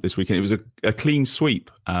this weekend. It was a clean sweep,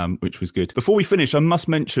 which was good. Before we finish, I must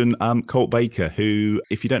mention Colt Baker, who,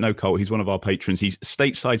 if you don't know Colt, he's one of our patrons. He's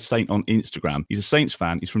Stateside Saint on Instagram. He's a Saints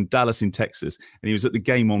fan. He's from Dallas in Texas, and he was at the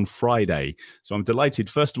game on Friday. So I'm delighted,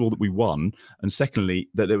 first of all, that we won, and secondly,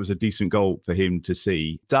 that there was a decent goal for him to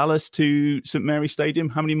see. Dallas to St. Mary's Stadium,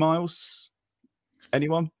 how many miles?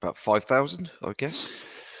 Anyone? About 5,000, I guess.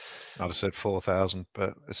 I'd have said 4,000,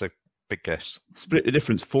 but it's a big guess. Split the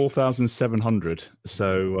difference, 4,700.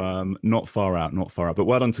 So not far out. But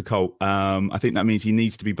well done to Colt. I think that means he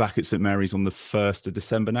needs to be back at St. Mary's on the 1st of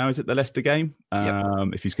December now. Is it the Leicester game?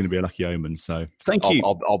 Yep. If he's going to be a lucky omen. So thank you.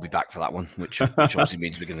 I'll be back for that one, which obviously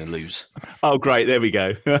means we're going to lose. Oh, great. There we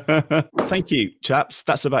go. Thank you, chaps.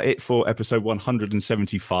 That's about it for episode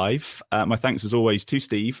 175. My thanks, as always, to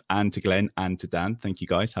Steve and to Glenn and to Dan. Thank you,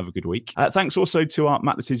 guys. Have a good week. Thanks also to our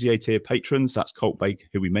Matt Le Tissier tier patrons. That's Colt Baker,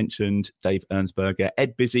 who we mentioned, Dave Ernsberger,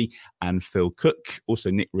 Ed Busy, and Phil Cook. Also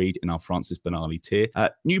Nick Reed in our Francis Benali tier.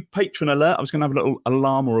 New patron alert. I was going to have a little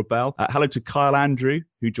alarm or a bell. Hello to Kyle Andrew,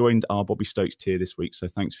 who joined our Bobby Stokes tier this week. So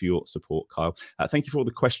thanks for your support, Kyle. Thank you for all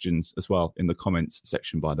the questions as well in the comments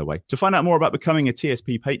section, by the way. To find out more about becoming a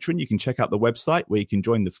TSP patron, you can check out the website where you can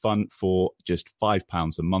join the fun for just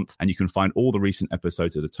 £5 a month. And you can find all the recent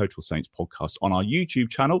episodes of the Total Saints podcast on our YouTube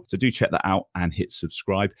channel. So do check that out and hit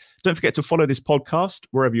subscribe. Don't forget to follow this podcast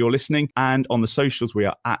wherever you're listening. And on the socials, we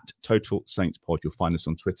are at Total Saints Pod. You'll find us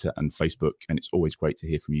on Twitter and Facebook. And it's always great to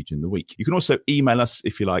hear from you during the week. You can also email us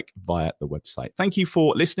if you like via the website. Thank you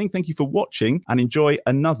for listening. Thank you for watching, and enjoy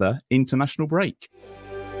another international break.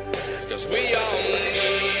 'Cause we all need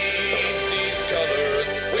these colors.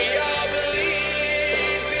 We all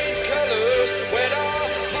believe these colors. When our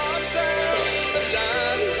hearts are on the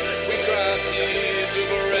line, we cry tears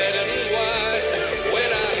of red and white.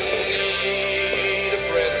 When I need a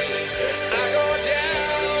friend, I go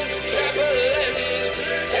down to Chapel End,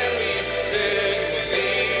 and we sing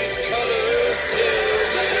these colors till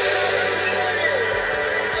the end.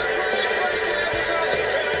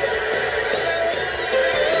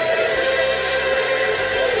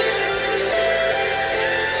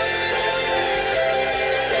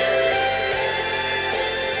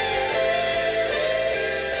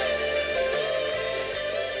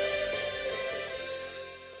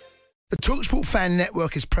 The TalkSport Fan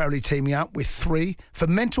Network is proudly teaming up with 3 for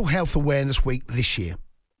Mental Health Awareness Week this year.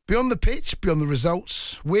 Beyond the pitch, beyond the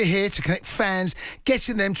results, we're here to connect fans,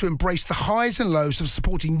 getting them to embrace the highs and lows of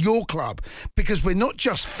supporting your club, because we're not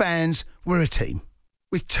just fans, we're a team.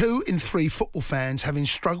 With 2 in 3 football fans having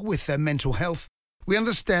struggled with their mental health, we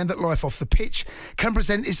understand that life off the pitch can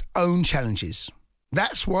present its own challenges.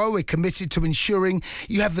 That's why we're committed to ensuring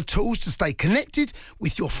you have the tools to stay connected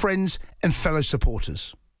with your friends and fellow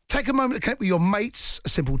supporters. Take a moment to connect with your mates. A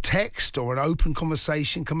simple text or an open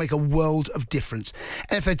conversation can make a world of difference.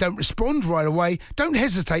 And if they don't respond right away, don't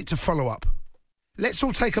hesitate to follow up. Let's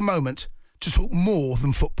all take a moment to talk more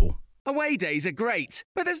than football. Away days are great,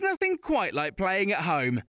 but there's nothing quite like playing at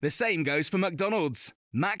home. The same goes for McDonald's.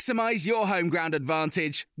 Maximise your home ground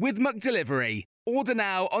advantage with McDelivery. Order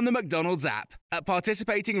now on the McDonald's app. At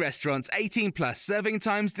participating restaurants, 18 plus, serving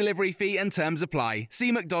times, delivery fee and terms apply.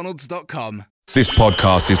 See mcdonalds.com. This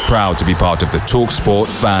podcast is proud to be part of the TalkSport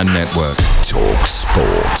Fan Network.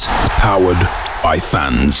 TalkSport. Powered by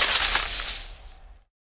fans.